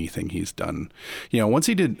than anything he's done. Once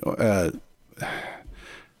he did,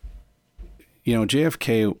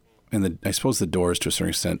 JFK and I suppose The Doors to a certain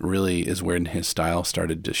extent really is when his style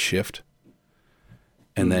started to shift.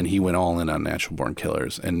 And then he went all in on Natural Born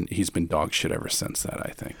Killers, and he's been dog shit ever since that,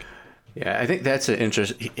 I think. Yeah, I think that's an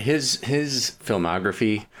interest. His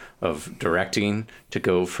filmography of directing to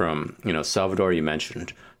go from, Salvador you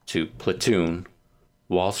mentioned, to Platoon,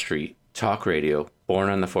 Wall Street, Talk Radio, Born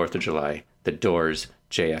on the 4th of July, The Doors,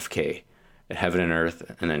 JFK, Heaven and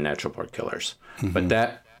Earth, and then Natural Born Killers. But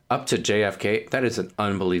that, up to JFK, that is an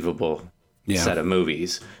unbelievable set of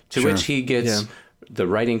movies to which he gets the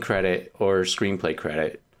writing credit or screenplay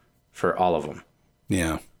credit for all of them.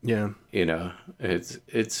 Yeah. Yeah.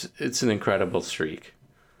 It's an incredible streak.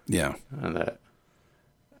 Yeah. On that.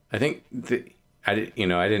 I think I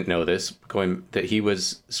didn't know this that he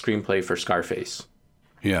was screenplay for Scarface.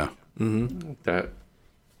 Yeah. Mm-hmm.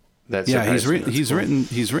 That's he's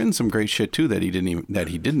written some great shit too that he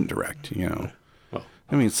didn't direct. Well,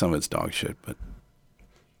 I mean, some of it's dog shit,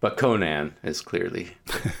 but Conan is clearly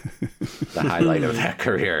the highlight of that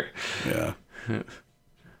career. Yeah.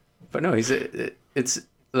 But no, it's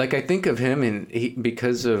like I think of him and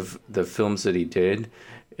because of the films that he did,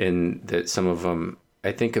 and that some of them,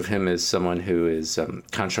 I think of him as someone who is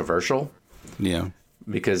controversial. Yeah.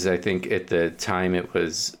 Because I think at the time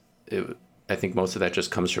I think most of that just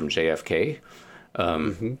comes from JFK.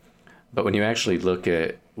 But when you actually look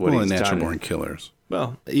at what he's Natural done, Born Killers.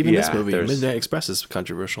 Well, even this movie, Midnight Express, is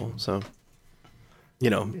controversial. So, I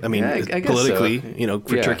mean, I guess politically, so.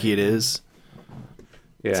 For Turkey it is,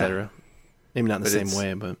 yeah. etc. Maybe not in the same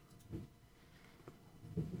way, but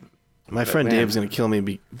My friend Dave's going to kill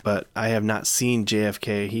me, but I have not seen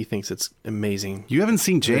JFK. He thinks it's amazing. You haven't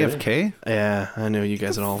seen JFK? Really? Yeah, I know you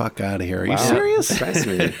guys all. Fuck out of here. Are you serious?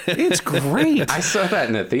 It's great. I saw that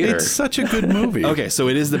in the theater. It's such a good movie. Okay, so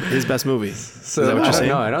it is his best movie. So is that what you're saying?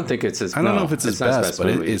 No, I don't think it's his. I don't know if it's his best, but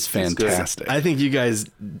it is fantastic. I think you guys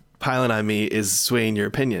piling on me is swaying your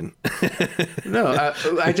opinion. No,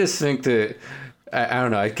 I just think that. I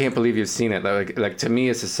don't know. I can't believe you've seen it. Like to me,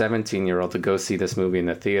 as a 17-year-old to go see this movie in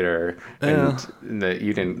the theater, and that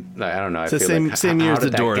you didn't. I don't know. It's I feel the same year as The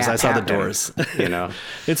Doors. I saw The Doors. You know,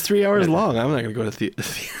 it's 3 hours long. I'm not going to go to theater.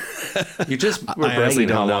 You just were bragging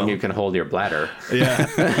how long you can hold your bladder. Yeah.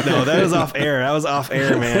 No, that was off air. That was off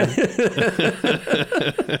air, man.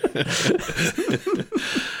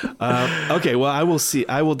 Okay. Well, I will see.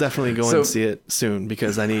 I will definitely go and see it soon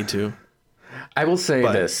because I need to. I will say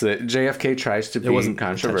this, that JFK tries to be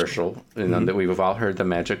controversial, and that we've all heard the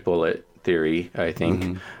magic bullet theory, I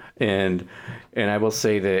think. And I will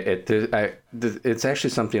say that it's actually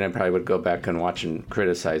something I probably would go back and watch and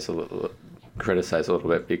criticize a little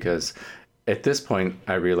bit, because at this point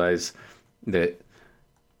I realize that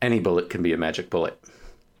any bullet can be a magic bullet.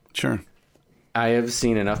 Sure. I have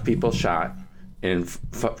seen enough people shot and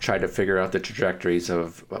tried to figure out the trajectories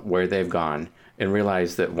of where they've gone, and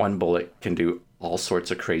realize that one bullet can do all sorts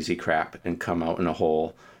of crazy crap and come out in a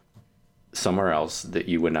hole somewhere else that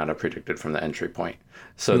you would not have predicted from the entry point.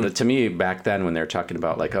 So to me, back then, when they're talking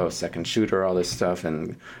about like, second shooter, all this stuff,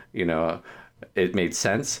 and, you know, it made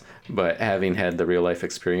sense. But having had the real life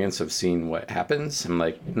experience of seeing what happens, I'm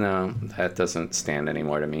like, no, that doesn't stand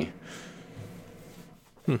anymore to me.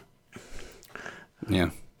 Yeah.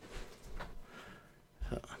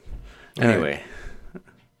 Anyway.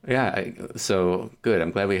 Yeah, so good. I'm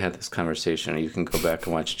glad we had this conversation. You can go back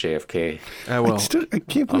and watch JFK. I will. I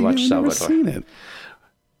can't believe you've never seen it.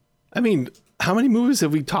 I mean, how many movies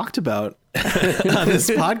have we talked about on this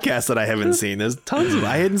podcast that I haven't seen? There's tons of.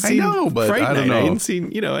 I hadn't seen. I know, but Fright I don't Night. know. I hadn't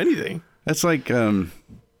seen anything. That's like I don't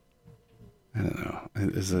know.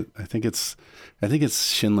 Is it? I think it's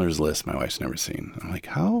Schindler's List. My wife's never seen. I'm like,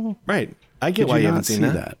 how? Right. I get why you haven't seen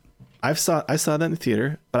that. I saw that in the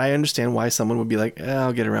theater, but I understand why someone would be like,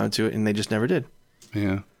 I'll get around to it, and they just never did.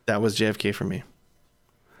 Yeah. That was JFK for me.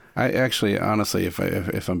 I actually, honestly,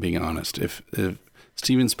 if I'm being honest, if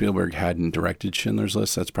Steven Spielberg hadn't directed Schindler's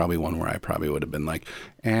List, that's probably one where I probably would have been like,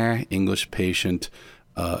 English Patient,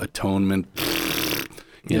 Atonement,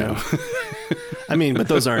 you know. I mean, but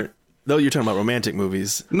those aren't. Though you're talking about romantic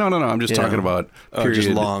movies. No. I'm just talking about just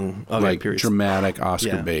long, periods. Dramatic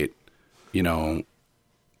Oscar bait. You know,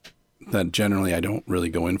 that generally I don't really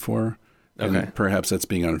go in for. And perhaps that's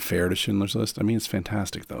being unfair to Schindler's List. I mean, it's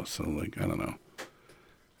fantastic though. So like, I don't know.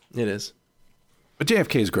 It is. But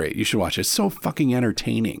JFK is great. You should watch it. It's so fucking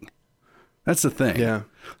entertaining. That's the thing. Yeah.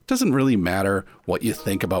 It doesn't really matter what you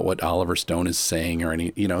think about what Oliver Stone is saying or any,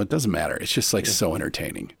 it doesn't matter. It's just like so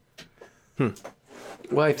entertaining.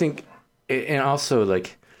 Well, I think, and also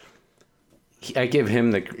like, I give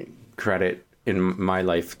him the credit in my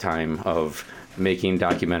lifetime of making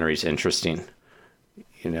documentaries interesting.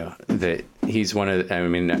 That he's one of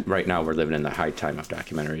right now we're living in the high time of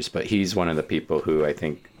documentaries, but he's one of the people who I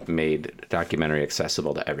think made documentary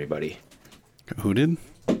accessible to everybody. Who did?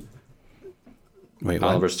 Wait,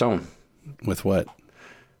 Oliver Stone. With what?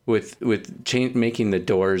 With making The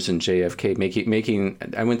Doors and JFK, making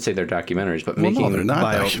I wouldn't say they're documentaries, but making no, they're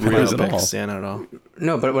not documentaries at all. Yeah, not at all.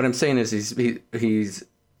 No, but what I'm saying is he's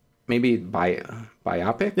maybe biopics.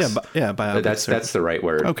 Yeah, biopics. That's the right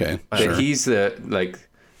word. Okay, sure. He's the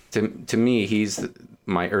to me he's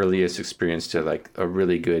my earliest experience to like a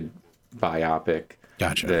really good biopic.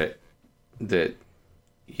 Gotcha. That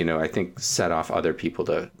I think set off other people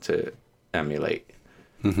to emulate.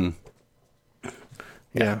 Mm-hmm.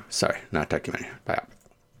 Yeah. Sorry, not documentary. Biopic.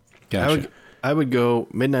 Gotcha. I would go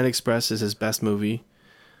Midnight Express is his best movie.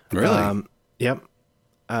 Really? Yep.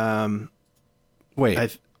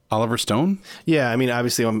 Wait, Oliver Stone? Yeah, I mean,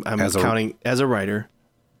 obviously, I'm counting as a writer.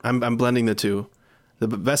 I'm blending the two. The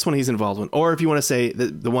best one he's involved in, or if you want to say the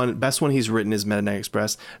best one he's written is Midnight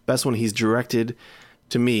Express. Best one he's directed,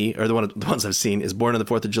 to me, or the ones I've seen is Born on the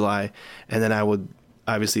 4th of July, and then I would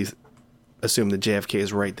obviously assume that JFK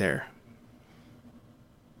is right there.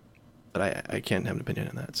 But I can't have an opinion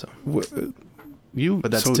on that. So,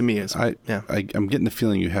 but that's to me. I'm getting the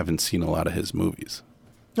feeling you haven't seen a lot of his movies.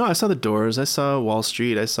 No, I saw The Doors. I saw Wall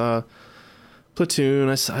Street. I saw Platoon.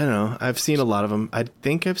 I don't know. I've seen a lot of them. I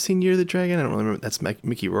think I've seen Year of the Dragon. I don't really remember. That's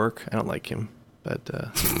Mickey Rourke. I don't like him, but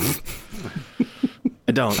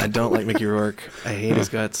I don't like Mickey Rourke. I hate his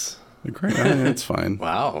guts. Great. That's fine.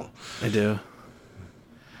 Wow. I do.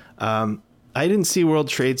 I didn't see World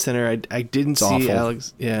Trade Center. I didn't see awful.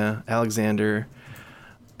 Alexander.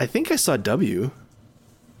 I think I saw W.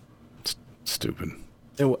 Stupid.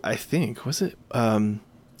 I think, was it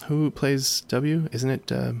who plays W? Isn't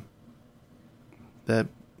it that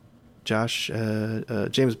Josh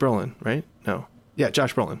James Brolin, right? No. Yeah,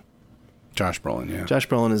 Josh Brolin. Josh Brolin, yeah. Josh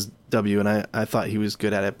Brolin is W, and I thought he was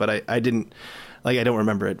good at it, but I didn't, like, I don't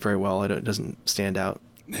remember it very well. It doesn't stand out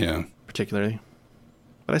particularly.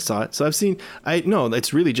 But I saw it. So I've seen,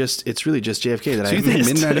 it's really just JFK that I missed. Do you think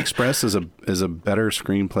Midnight Express is a better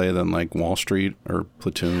screenplay than like Wall Street or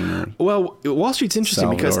Platoon? Or well, Wall Street's interesting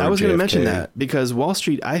because I was going to mention that, because Wall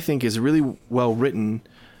Street, I think, is really well written.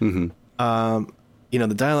 Mm-hmm.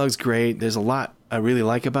 The dialogue's great. There's a lot I really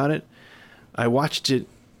like about it. I watched the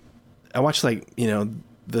last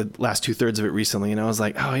 2/3 of it recently, and I was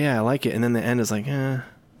like, oh yeah, I like it. And then the end is like, I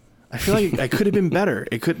feel like I could have been better.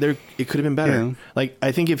 It could have been better. Yeah. Like,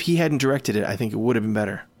 I think if he hadn't directed it, I think it would have been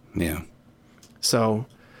better. Yeah. So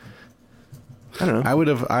I don't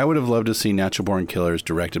know. I would have loved to see Natural Born Killers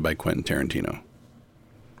directed by Quentin Tarantino.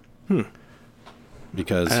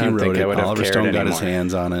 Because he wrote it. Oliver Stone got his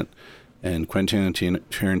hands on it, and Quentin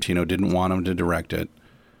Tarantino didn't want him to direct it.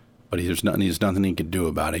 But there's nothing he could do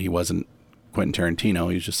about it. He wasn't Quentin Tarantino.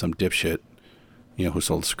 He was just some dipshit, who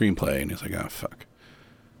sold a screenplay, and he's like, oh fuck.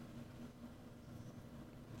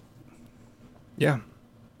 Yeah,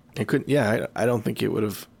 it could. Yeah, I don't think it would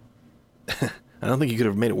have. I don't think he could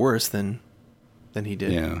have made it worse than he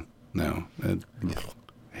did. Yeah, no.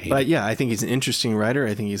 But yeah, I think he's an interesting writer.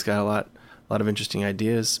 I think he's got a lot of interesting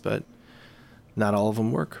ideas, but not all of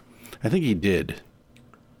them work. I think he did,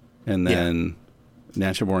 and then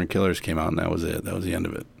Natural Born Killers came out, and that was it. That was the end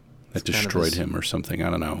of it. That destroyed him or something. I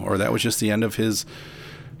don't know. Or that was just the end of his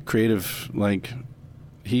creative. Like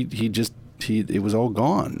it was all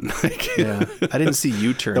gone. Yeah, I didn't see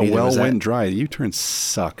U-Turn. The well went dry. U-Turn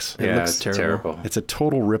sucks. It looks terrible. It's a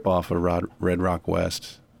total ripoff of Red Rock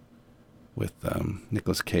West with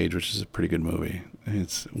Nicolas Cage, which is a pretty good movie.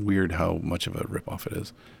 It's weird how much of a ripoff it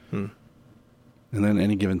is. And then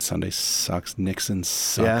Any Given Sunday sucks. Nixon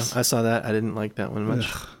sucks. Yeah, I saw that. I didn't like that one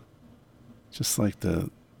much. Ugh. Just like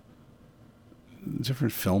the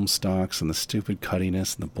different film stocks and the stupid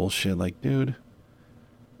cuttiness and the bullshit. Like, dude,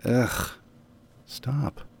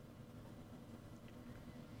 stop.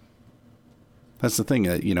 That's the thing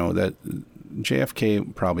that that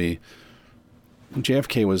JFK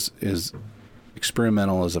is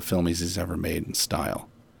experimental as a film as he's ever made in style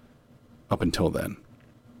up until then.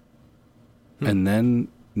 And then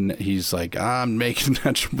he's like, I'm making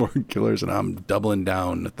Natural Born Killers and I'm doubling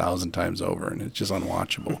down 1,000 times over, and it's just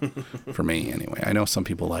unwatchable for me anyway. I know some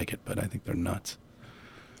people like it, but I think they're nuts.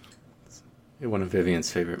 One of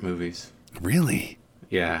Vivian's favorite movies. Really?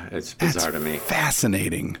 Yeah, it's bizarre to me.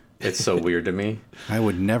 Fascinating. It's so weird to me. I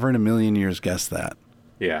would never in a million years guess that.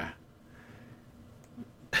 Yeah.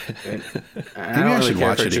 Maybe I should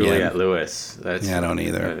watch it again. Juliette Lewis. I don't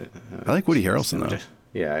either. I like Woody Harrelson though.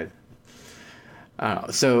 Yeah.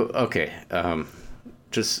 So okay,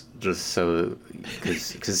 just so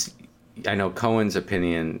because I know Cohen's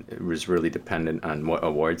opinion was really dependent on what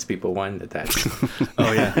awards people won. That's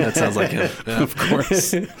oh yeah, that sounds like him. Yeah. Of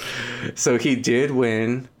course. So he did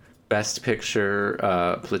win Best Picture.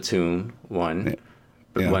 Platoon won.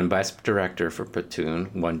 Yeah. Won Best Director for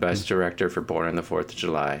Platoon. Won Best Director for Born on the 4th of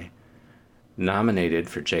July. Nominated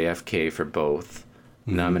for JFK for both.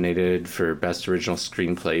 Nominated for Best Original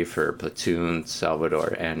Screenplay for Platoon,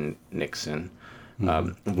 Salvador, and Nixon.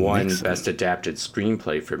 Won Nixon. Best Adapted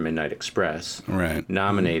Screenplay for Midnight Express. Right.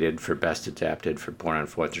 Nominated for Best Adapted for Born on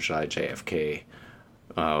 4th of July, JFK.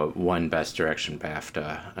 Won Best Direction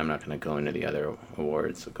BAFTA. I'm not going to go into the other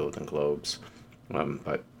awards, the Golden Globes.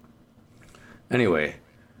 But anyway,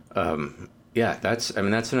 that's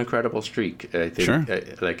an incredible streak. I think, sure.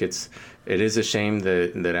 It is a shame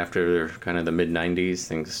that after kind of the mid '90s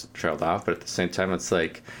things trailed off, but at the same time it's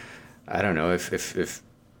like, I don't know, if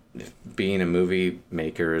being a movie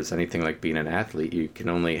maker is anything like being an athlete, you can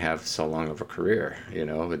only have so long of a career.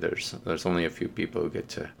 There's only a few people who get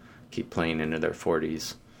to keep playing into their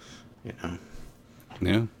 40s. Yeah.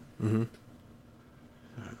 Mm-hmm.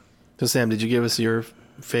 So Sam, did you give us your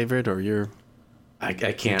favorite or your? I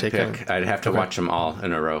can't pick. I'd have to watch them all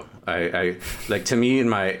in a row. I like, to me, in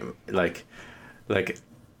my like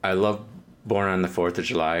I love Born on the 4th of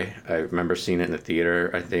July. I remember seeing it in the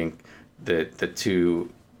theater. I think that the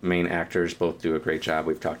two main actors both do a great job.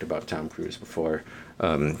 We've talked about Tom Cruise before.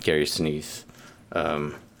 Gary Sinise.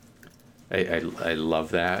 I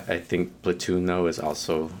love that. I think Platoon though is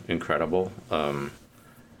also incredible.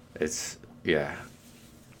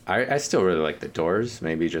 I still really like The Doors,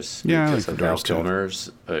 maybe just because of Val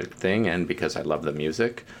Kilmer's thing, and because I love the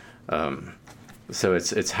music. So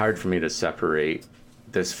it's hard for me to separate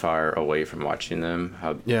this far away from watching them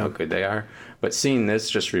how good they are. But seeing this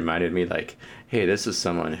just reminded me, like, hey, this is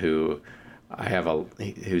someone who's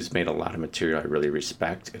made a lot of material I really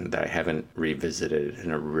respect and that I haven't revisited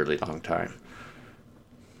in a really long time.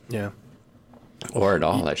 Yeah. Or at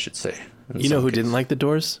all, I should say. You know who didn't like The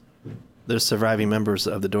Doors? The surviving members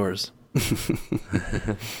of The Doors.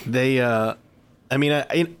 They, I mean,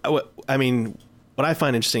 what I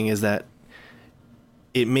find interesting is that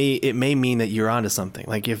it may mean that you're onto something.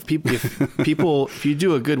 Like if you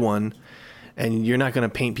do a good one, and you're not going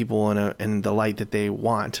to paint people in the light that they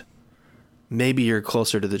want, maybe you're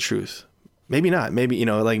closer to the truth. Maybe not. Maybe,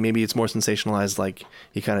 maybe it's more sensationalized, like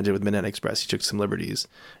he kind of did with Midnight Express. He took some liberties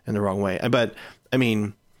in the wrong way. But I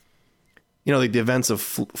mean, like the events of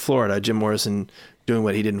Florida, Jim Morrison doing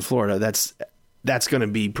what he did in Florida, that's going to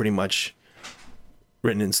be pretty much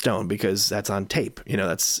written in stone because that's on tape.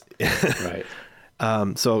 That's right.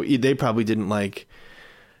 So they probably didn't like,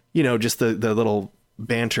 just the little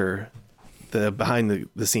banter, the behind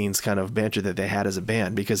the scenes kind of banter that they had as a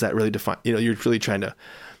band, because that really define, you're really trying to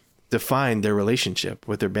define their relationship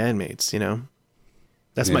with their bandmates,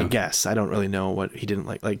 That's my guess. I don't really know what he didn't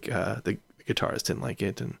like. Like the guitarist didn't like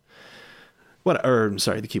it, and the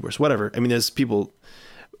keyboardist, whatever. I mean, there's people,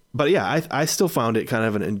 but yeah, I still found it kind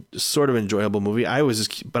of sort of enjoyable movie.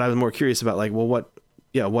 But I was more curious about like, well, what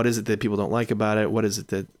is it that people don't like about it? What is it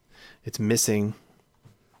that it's missing?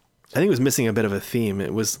 I think it was missing a bit of a theme.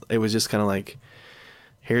 It was just kind of like,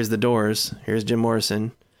 here's the Doors, here's Jim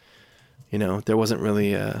Morrison. There wasn't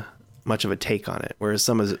really much of a take on it. Whereas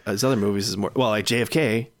some of his other movies is more, well, like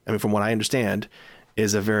JFK, I mean, from what I understand,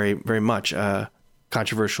 is a very, very much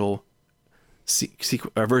controversial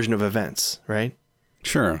version of events, right?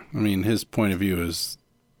 Sure. I mean, his point of view is,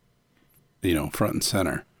 front and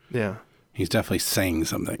center. Yeah. He's definitely saying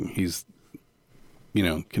something. He's,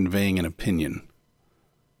 conveying an opinion,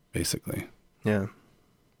 basically. Yeah.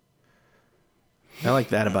 I like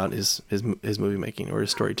that about his movie making or his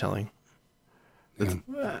storytelling.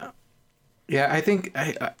 Yeah, I think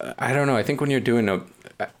I don't know. I think when you're doing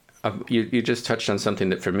you just touched on something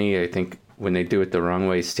that for me, I think when they do it the wrong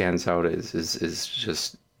way stands out is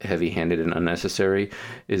just heavy-handed and unnecessary.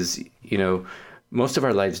 Is most of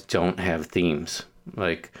our lives don't have themes.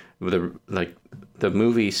 Like the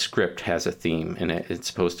movie script has a theme and it's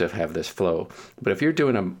supposed to have this flow. But if you're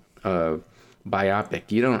doing a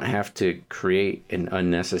biopic, you don't have to create an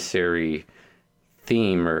unnecessary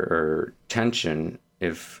theme or tension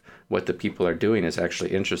if what the people are doing is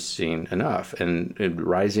actually interesting enough. And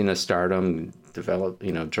rising to stardom, develop,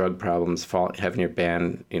 drug problems, having your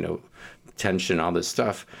band, tension, all this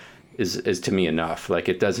stuff is to me enough. Like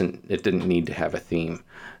it didn't need to have a theme.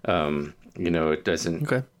 It doesn't.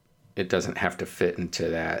 Okay. It doesn't have to fit into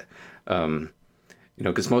that.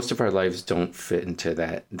 Because most of our lives don't fit into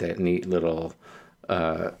that neat little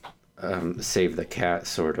save the cat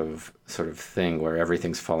sort of thing where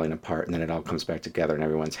everything's falling apart and then it all comes back together and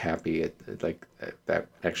everyone's happy. That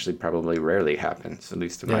actually probably rarely happens, at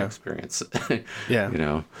least in my experience.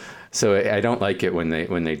 Yeah. So I don't like it when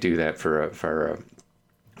they do that for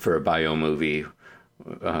a bio movie.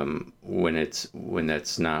 When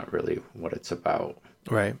that's not really what it's about.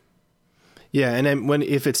 Right. Yeah, and then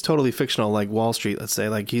if it's totally fictional, like Wall Street, let's say,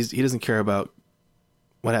 like he doesn't care about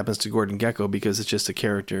what happens to Gordon Gekko because it's just a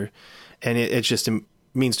character, and it's just a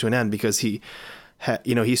means to an end because he's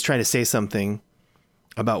trying to say something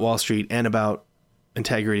about Wall Street and about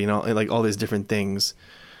integrity and all these different things,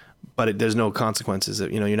 but there's no consequences.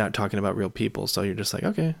 You're not talking about real people, so you're just like,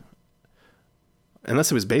 okay,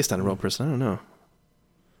 unless it was based on a real person, I don't know.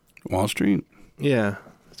 Wall Street? Yeah.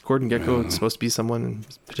 Is Gordon Gekko supposed to be someone in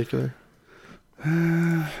particular?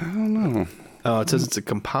 I don't know. Oh, it says it's a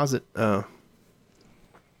composite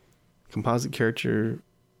character.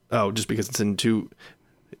 Oh, just because it's in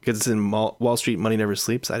Wall Street, Money Never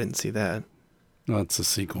Sleeps. I didn't see that. No, it's a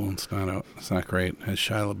sequel. It's not great. It has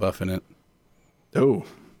Shia LaBeouf in it. Oh.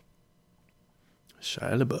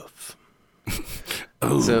 Shia LaBeouf.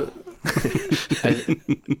 Oh. So,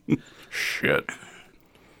 shit.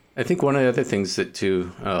 I think one of the other things that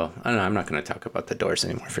too. Oh, I don't know. I'm not going to talk about The Doors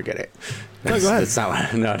anymore. Forget it. No, go ahead. That's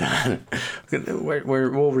not. No.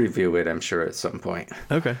 We'll review it. I'm sure at some point.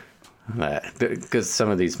 Okay. Because some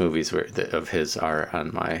of these movies of his are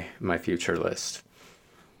on my future list.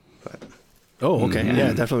 But. Oh, okay. Yeah,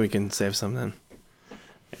 definitely we can save some then.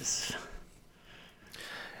 Yes.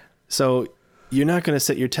 So you're not going to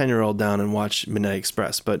sit your 10-year-old down and watch Midnight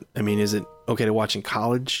Express, but I mean, is it okay to watch in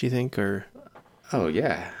college, do you think, or? Oh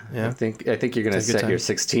yeah. Yeah. I think you're gonna It's a good set your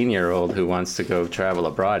time. 16-year-old who wants to go travel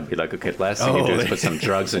abroad be like, okay, last thing you do is put some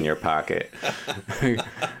drugs in your pocket. You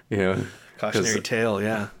know. Cautionary tale,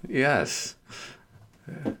 yeah. Yes.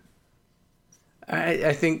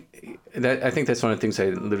 I think that's one of the things I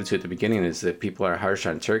alluded to at the beginning is that people are harsh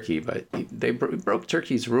on Turkey, but they broke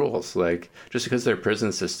Turkey's rules. Like just because their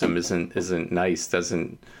prison system isn't nice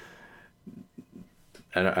doesn't.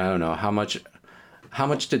 I don't know how much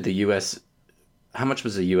did the U.S. How much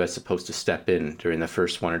was the U.S. supposed to step in during the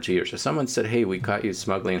first 1 or 2 years? If someone said, "Hey, we caught you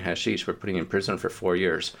smuggling hashish, we're putting you in prison for 4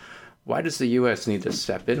 years," why does the U.S. need to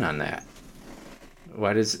step in on that?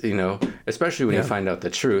 Why does, especially when you find out the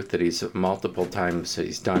truth that he's multiple times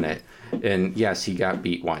he's done it. And yes, he got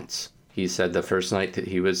beat once. He said the first night that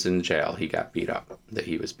he was in jail, he got beat up, that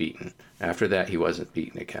he was beaten. After that, he wasn't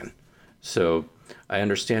beaten again. So I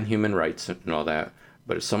understand human rights and all that.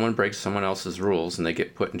 But if someone breaks someone else's rules and they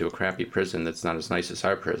get put into a crappy prison that's not as nice as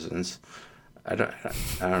our prisons, I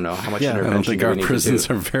don't know how much intervention I don't think do we our need to prisons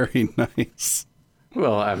do? are very nice.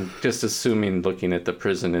 Well, I'm just assuming, looking at the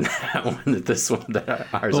prison in that one, that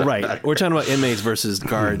ours Well, are right. better. We're talking about inmates versus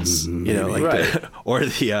guards, Right. or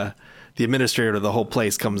the administrator of the whole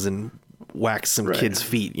place comes and whacks some kids'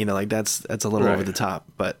 feet. That's a little over the top.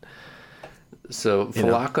 But So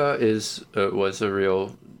falaka was a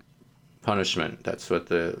real punishment. That's what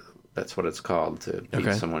it's called, to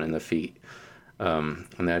beat someone in the feet, and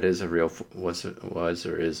that is a real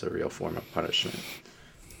is a real form of punishment.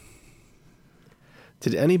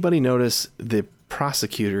 did anybody notice the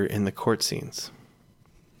prosecutor in the court scenes?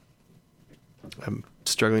 I'm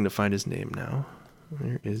struggling to find his name now.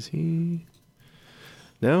 Where is he?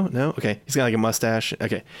 No. Okay, he's got like a mustache.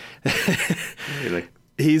 Okay,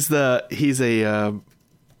 he's a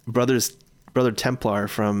brother Templar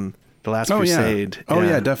from the Last Crusade.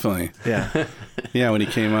 Yeah, definitely. Yeah. Yeah, when he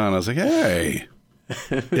came on, I was like, hey.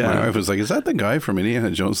 Yeah. My wife was like, is that the guy from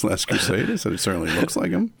Indiana Jones' Last Crusade? I said, it certainly looks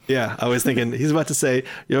like him. Yeah, I was thinking he's about to say,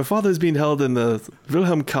 "Your father's being held in the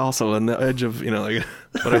Wilhelm Castle on the edge of,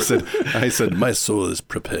 But I said, my soul is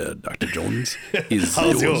prepared, Dr. Jones. Is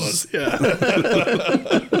How's yours. Yeah.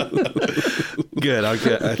 Good.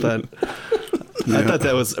 Okay. I thought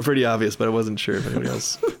that was pretty obvious, but I wasn't sure if anybody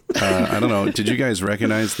else. I don't know. Did you guys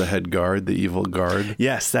recognize the head guard, the evil guard?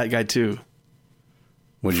 Yes, that guy too.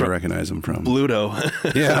 What did you recognize him from? Bluto.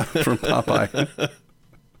 Yeah, from Popeye.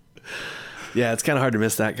 Yeah, it's kind of hard to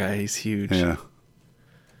miss that guy. He's huge. Yeah.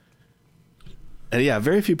 And yeah,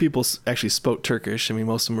 very few people actually spoke Turkish. I mean,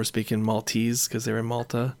 most of them were speaking Maltese because they were in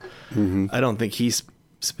Malta. Mm-hmm. I don't think he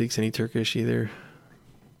speaks any Turkish either.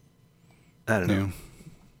 I don't know. Yeah.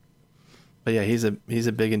 But yeah, he's a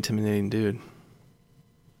big, intimidating dude.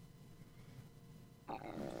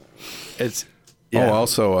 Yeah. Oh,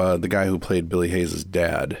 also the guy who played Billy Hayes'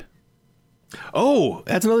 dad. Oh,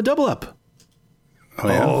 that's another double up. Oh,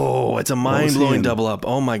 yeah? Oh, it's a mind-blowing double up.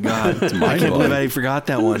 Oh my God. I can't believe I forgot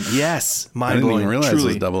that one. Yes. I didn't Mind-blowing. even realize Truly. it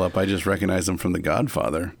was double up. I just recognized him from The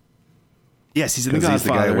Godfather. Yes, he's in The Because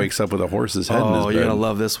Godfather. he's the guy who wakes up with a horse's head in his Oh, bed. you're going to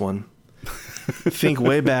love this one. Think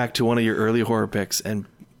way back to one of your early horror picks and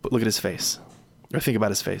look at his face. Or think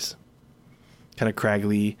about his face. Kind of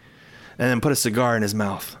craggly. And then put a cigar in his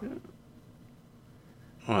mouth.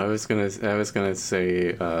 Well, I was gonna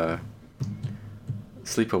say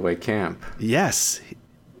Sleepaway Camp. Yes.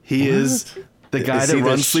 He is the guy that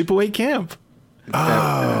runs Sleepaway Camp.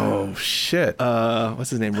 Oh, shit.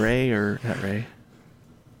 What's his name? Ray or not Ray?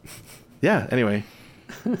 Yeah, anyway.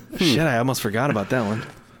 Shit, I almost forgot about that one.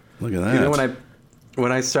 Look at that.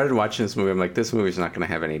 When I started watching this movie, I'm like, this movie's not going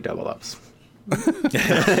to have any double ups.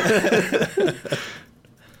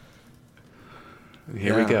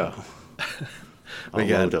 Here we go. We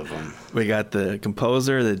Load of them. We got the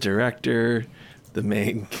composer, the director, the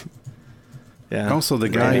main. Yeah. Also, the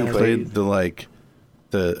guy who played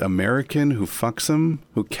the American who fucks him,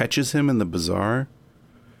 who catches him in the bazaar,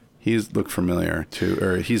 he's looked familiar too,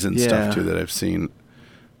 or he's in stuff too that I've seen.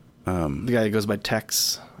 The guy that goes by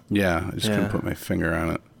Tex. Yeah, I just couldn't put my finger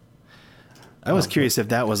on it. I was curious if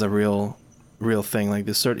that was a real thing. Like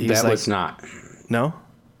this sort. That was not. No.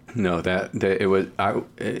 No, that it was. I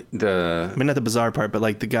mean, not the bizarre part, but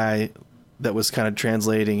like the guy that was kind of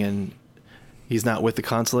translating, and he's not with the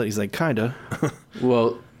consulate. He's like kinda.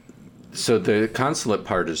 Well, so the consulate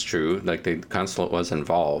part is true. Like the consulate was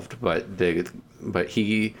involved, but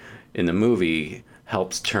he in the movie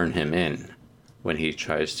helps turn him in when he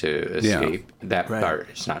tries to escape. Yeah. That part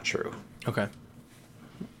is not true. Okay.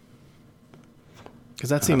 Because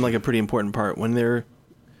that seemed like a pretty important part when they're,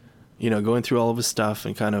 going through all of his stuff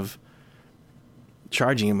and kind of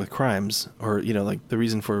charging him with crimes, or like the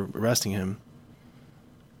reason for arresting him.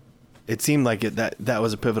 it seemed like that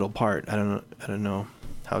was a pivotal part. I don't know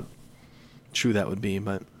how true that would be,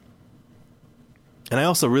 but. And I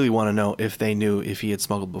also really want to know if they knew if he had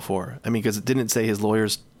smuggled before. I mean, because it didn't say his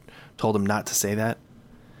lawyers told him not to say that.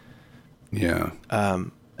 Yeah.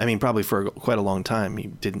 I mean, probably for quite a long time, he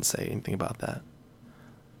didn't say anything about that.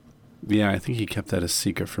 Yeah, I think he kept that a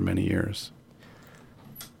secret for many years.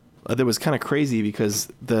 That was kind of crazy because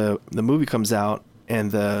the movie comes out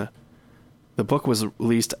and the book was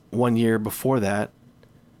released 1 year before that,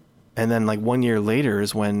 and then like 1 year later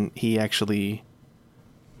is when he actually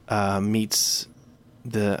meets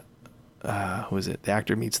the who is it? The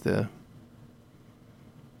actor meets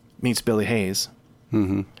Billy Hayes.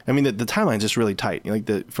 Mm-hmm. I mean, the timeline's just really tight. Like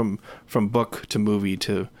from book to movie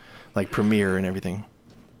to like premiere and everything.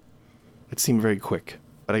 It seemed very quick,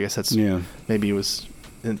 but I guess that's maybe it was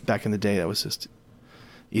back in the day that was just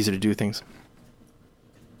easy to do things.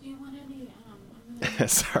 Do you want any?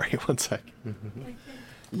 Sorry, one sec.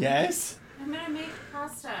 Yes. I'm gonna make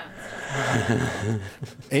pasta.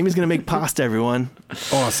 Amy's gonna make pasta, everyone.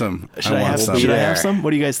 Awesome. Should I have some?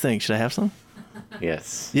 What do you guys think? Should I have some?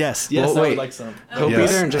 Yes. Yes. Well, I wait. would like some. He'll be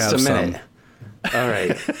there in just a have minute. All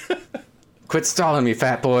right. Quit stalling me,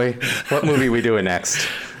 fat boy. What movie we doing next?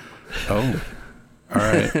 Oh. All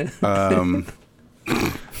right.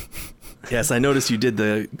 Yes, I noticed you did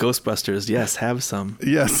the Ghostbusters. Yes, have some.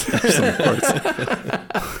 Yes. Have some, of course.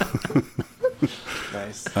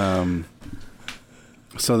 Nice.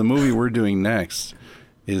 So the movie we're doing next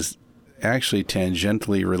is actually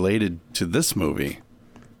tangentially related to this movie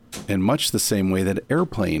in much the same way that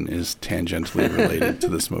Airplane is tangentially related to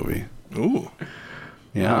this movie. Ooh.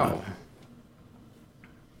 Yeah. Wow.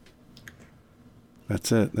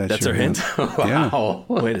 That's it. That's our hint? Wow.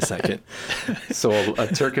 Wait a second. So a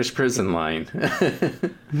Turkish prison line.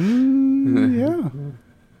 Yeah.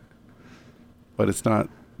 But it's not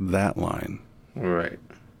that line. Right.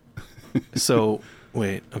 So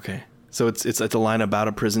wait, okay. So it's a line about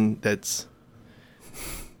a prison that's.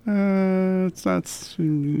 It's not.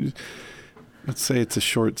 Let's say it's a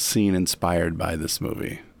short scene inspired by this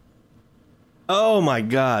movie. Oh my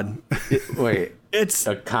God! Wait. It's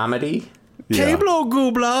A comedy? Cablo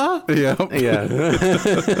Goobla. Yeah. Yeah.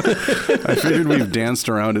 I figured we've danced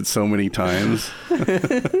around it so many times.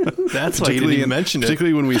 That's why you didn't even mention it.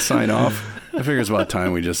 Particularly when we sign off. I figure it's about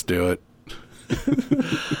time we just do it.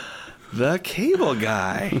 The Cable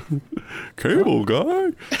Guy. Cable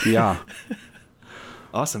Guy? Yeah.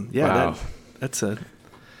 Awesome. Yeah. Wow. That's a.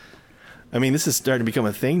 I mean, this is starting to become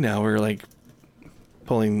a thing now. We're like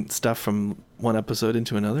pulling stuff from one episode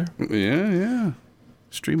into another. Yeah.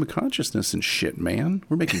 Stream of consciousness and shit, man.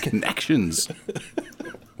 We're making connections.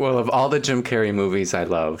 Well, of all the Jim Carrey movies I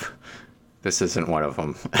love, this isn't one of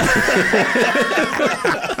them.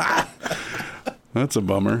 That's a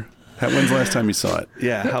bummer. When's the last time you saw it?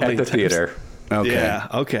 Yeah. How At the theater. Okay. Yeah.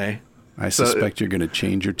 Okay. I suspect you're going to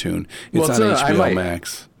change your tune. It's on so HBO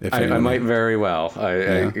Max. If I anyone- might very well.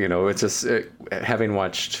 Yeah. It's just having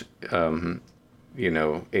watched,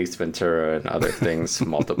 Ace Ventura and other things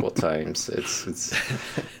multiple times. It's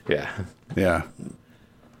Yeah. Yeah.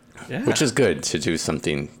 Which is good to do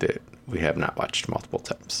something that we have not watched multiple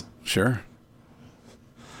times. Sure.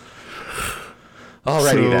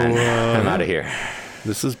 Alrighty then, I'm out of here.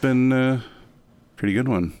 This has been a pretty good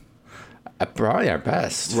one. Probably our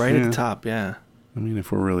best. Right at Yeah. the top. Yeah. I mean,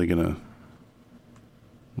 if we're really going to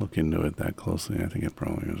look into it that closely, I think it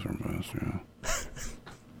probably is our best. Yeah.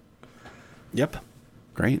 Yep.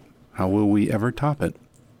 Great. How will we ever top it?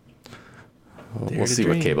 We'll see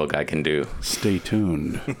what Cable Guy can do. Stay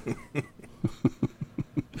tuned.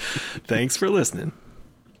 Thanks for listening.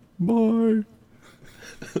 Bye.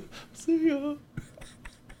 See ya.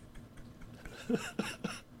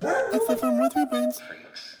 It's the Fun with Three Brains.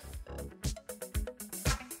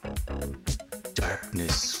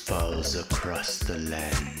 Darkness falls across the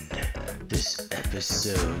land. This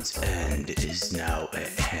episode's end is now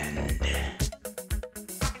at hand.